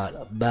and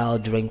the bell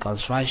during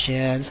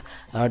constructions.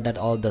 Heard that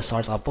all the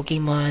sorts of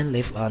Pokemon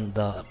live on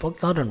the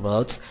Golden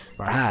Roads.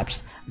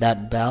 Perhaps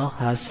that bell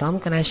has some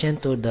connection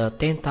to the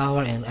team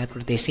tower in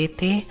Equity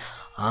City.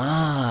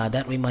 Ah,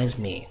 that reminds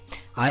me.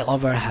 I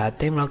overheard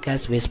Team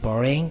Rocket's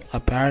whispering.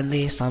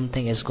 Apparently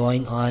something is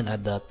going on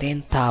at the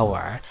Tin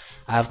Tower.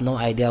 I have no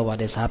idea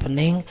what is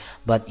happening,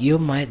 but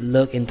you might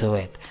look into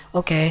it.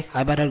 Okay,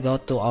 I better go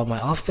to my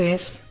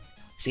office.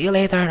 See you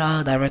later,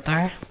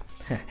 director.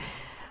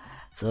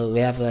 So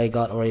we have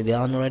got already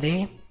done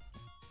already.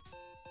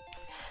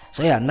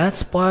 So yeah,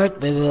 next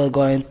part we will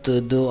going to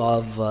do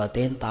of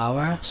Tin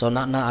Tower. So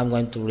not now I'm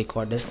going to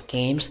record these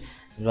games.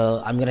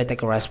 Well, I'm gonna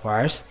take a rest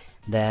first.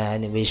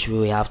 Then we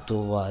have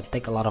to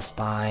take a lot of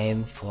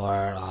time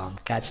for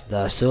catch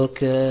the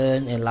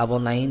Suicune in level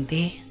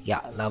 90.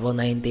 Yeah, level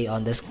 90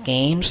 on these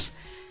games.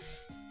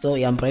 So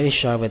yeah, I'm pretty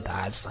sure with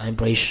that. I'm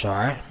pretty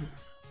sure.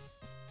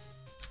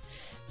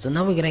 So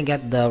now we're gonna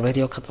get the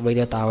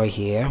radio tower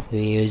here.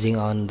 We're using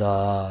on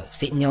the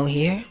signal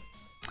here.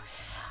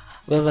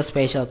 We have a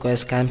special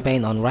quest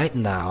campaign on right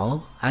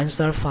now.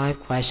 Answer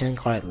 5 questions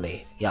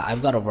correctly. Yeah,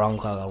 I've got a wrong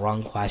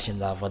question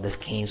for this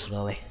games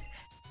really.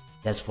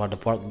 That's for the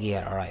port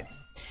gear, alright.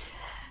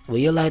 Would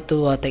you like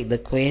to take the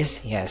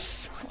quiz?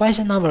 Yes.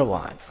 Question number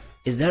 1.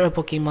 Is there a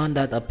Pokemon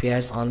that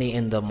appears only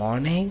in the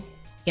morning?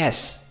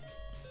 Yes.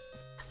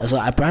 So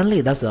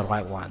apparently that's the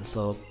right one.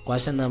 So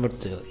question number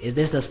 2. Is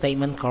this the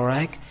statement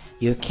correct?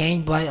 You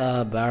can't buy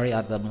a berry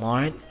at the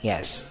mart?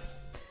 Yes.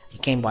 You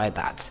can't buy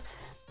that.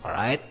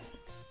 Alright.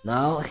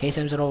 Now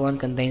HM01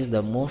 contains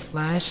the move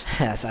flash.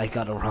 Yes, I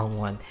got the wrong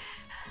one.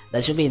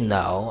 That should be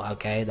no.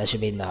 Okay, that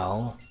should be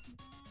no.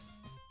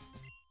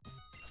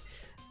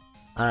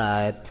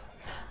 Alright,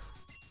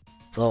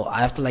 so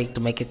I have to like to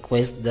make a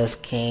quiz. This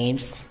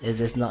games is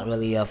this not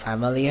really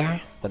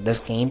familiar with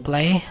this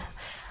gameplay?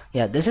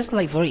 Yeah, this is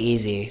like very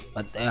easy,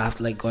 but I have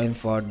to like going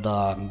for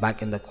the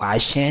back in the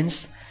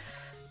questions.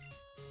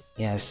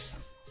 Yes.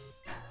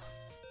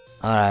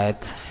 All right.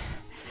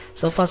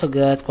 So far so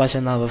good.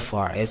 Question number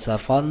 4. It's a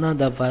Fauna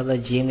the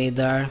violet gym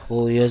leader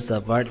who used the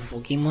bird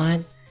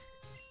Pokemon.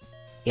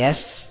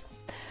 Yes.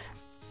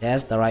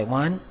 Yes, the right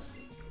one.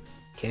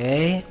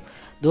 Okay.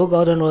 Do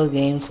Goldenrod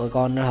games or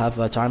corner have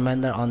a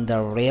Charmander on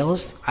the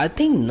rails? I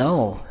think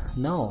no.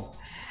 No.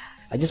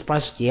 I just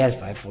pressed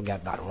yes. I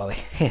forget that really.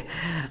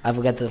 I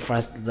forgot to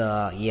press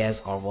the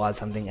yes or what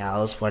something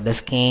else for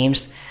this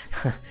games.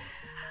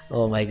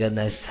 Oh my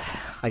goodness.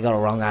 I got a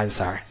wrong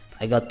answer.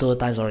 I got 2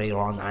 times already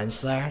wrong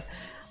answer,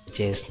 which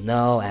is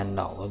no and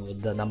no.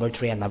 The number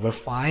 3 and number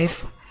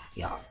 5.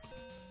 Yeah.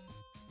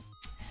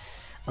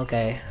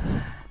 Okay.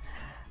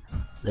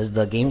 This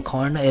the game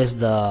corner is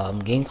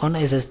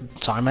this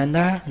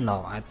Charmander?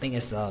 No, I think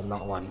it's the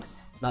not one.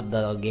 Not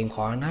the game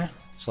corner.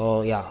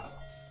 So yeah.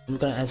 I'm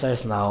gonna answer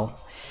is no.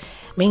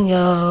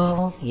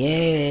 Bingo!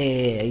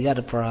 Yay! You got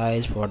a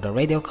prize for the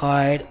radio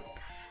card.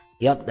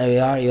 Yep, there we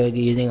are. You're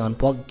using on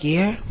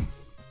Pokegear.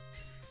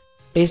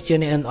 Please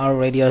tune in our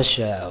radio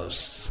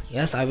shows.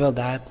 Yes, I will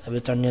that. I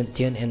will tune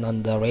in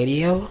on the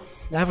radio.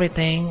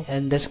 Everything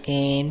and this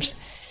games.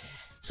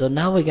 So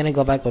now we're gonna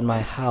go back with my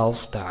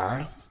health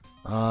there.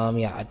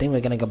 Yeah, I think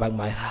we're gonna go back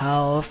my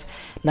health.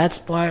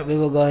 Next part we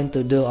were going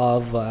to do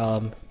of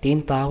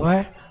Teen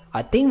Tower.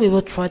 I think we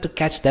will try to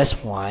catch this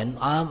one.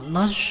 I'm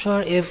not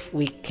sure if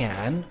we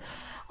can.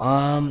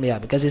 Yeah,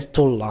 because it's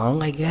too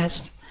long, I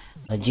guess.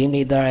 The gym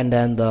leader and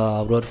then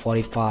the Road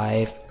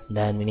 45.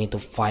 Then we need to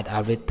fight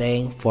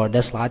everything for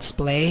this let's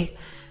play.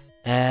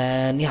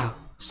 And yeah,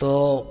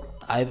 so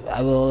I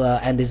will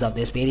end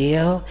this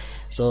video.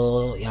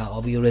 So yeah,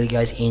 hope you really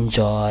guys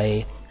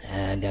enjoy.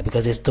 And yeah,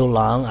 because it's too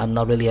long, I'm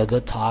not really a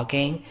good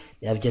talking.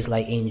 Yeah, just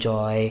like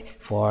enjoy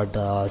for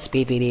the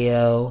speed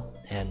video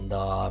and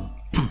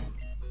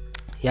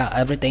yeah,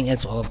 everything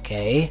is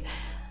okay.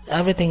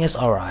 Everything is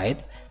alright.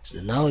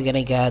 So now we're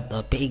gonna get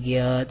the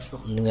Pidgeots.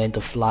 I'm going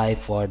to fly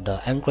for the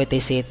Ankriti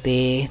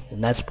City. The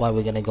next part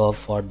we're gonna go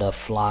for the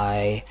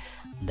fly.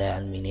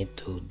 Then we need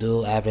to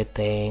do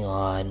everything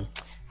on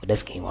for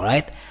this game,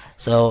 alright?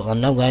 So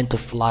I'm not going to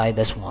fly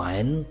this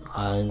one.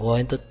 I'm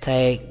going to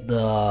take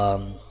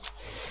the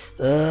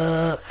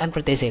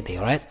Ankriti City,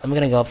 alright? I'm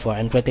gonna go for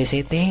Ankriti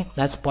City.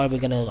 Next part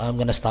I'm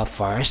gonna stop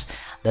first.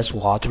 That's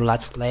water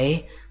let's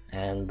play.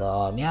 And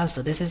yeah,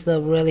 so this is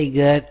the really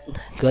good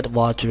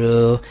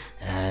walkthrough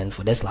and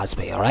for this let's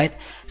play, alright?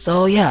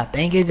 So yeah,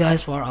 thank you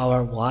guys for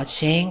our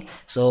watching.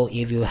 So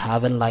if you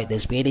haven't liked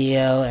this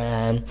video,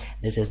 and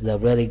this is the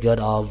really good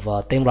of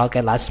Team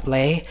Rocket let's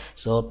play,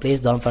 so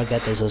please don't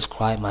forget to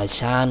subscribe my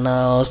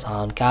channels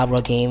on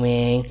Cabberar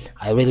Gaming.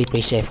 I really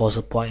appreciate for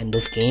support in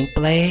this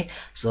gameplay.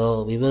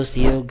 So we will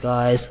see you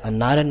guys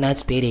another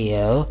next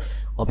video.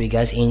 Hope you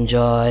guys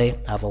enjoy.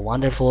 Have a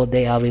wonderful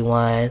day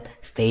everyone.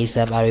 Stay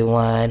safe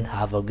everyone.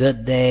 Have a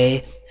good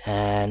day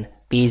and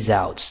peace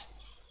out.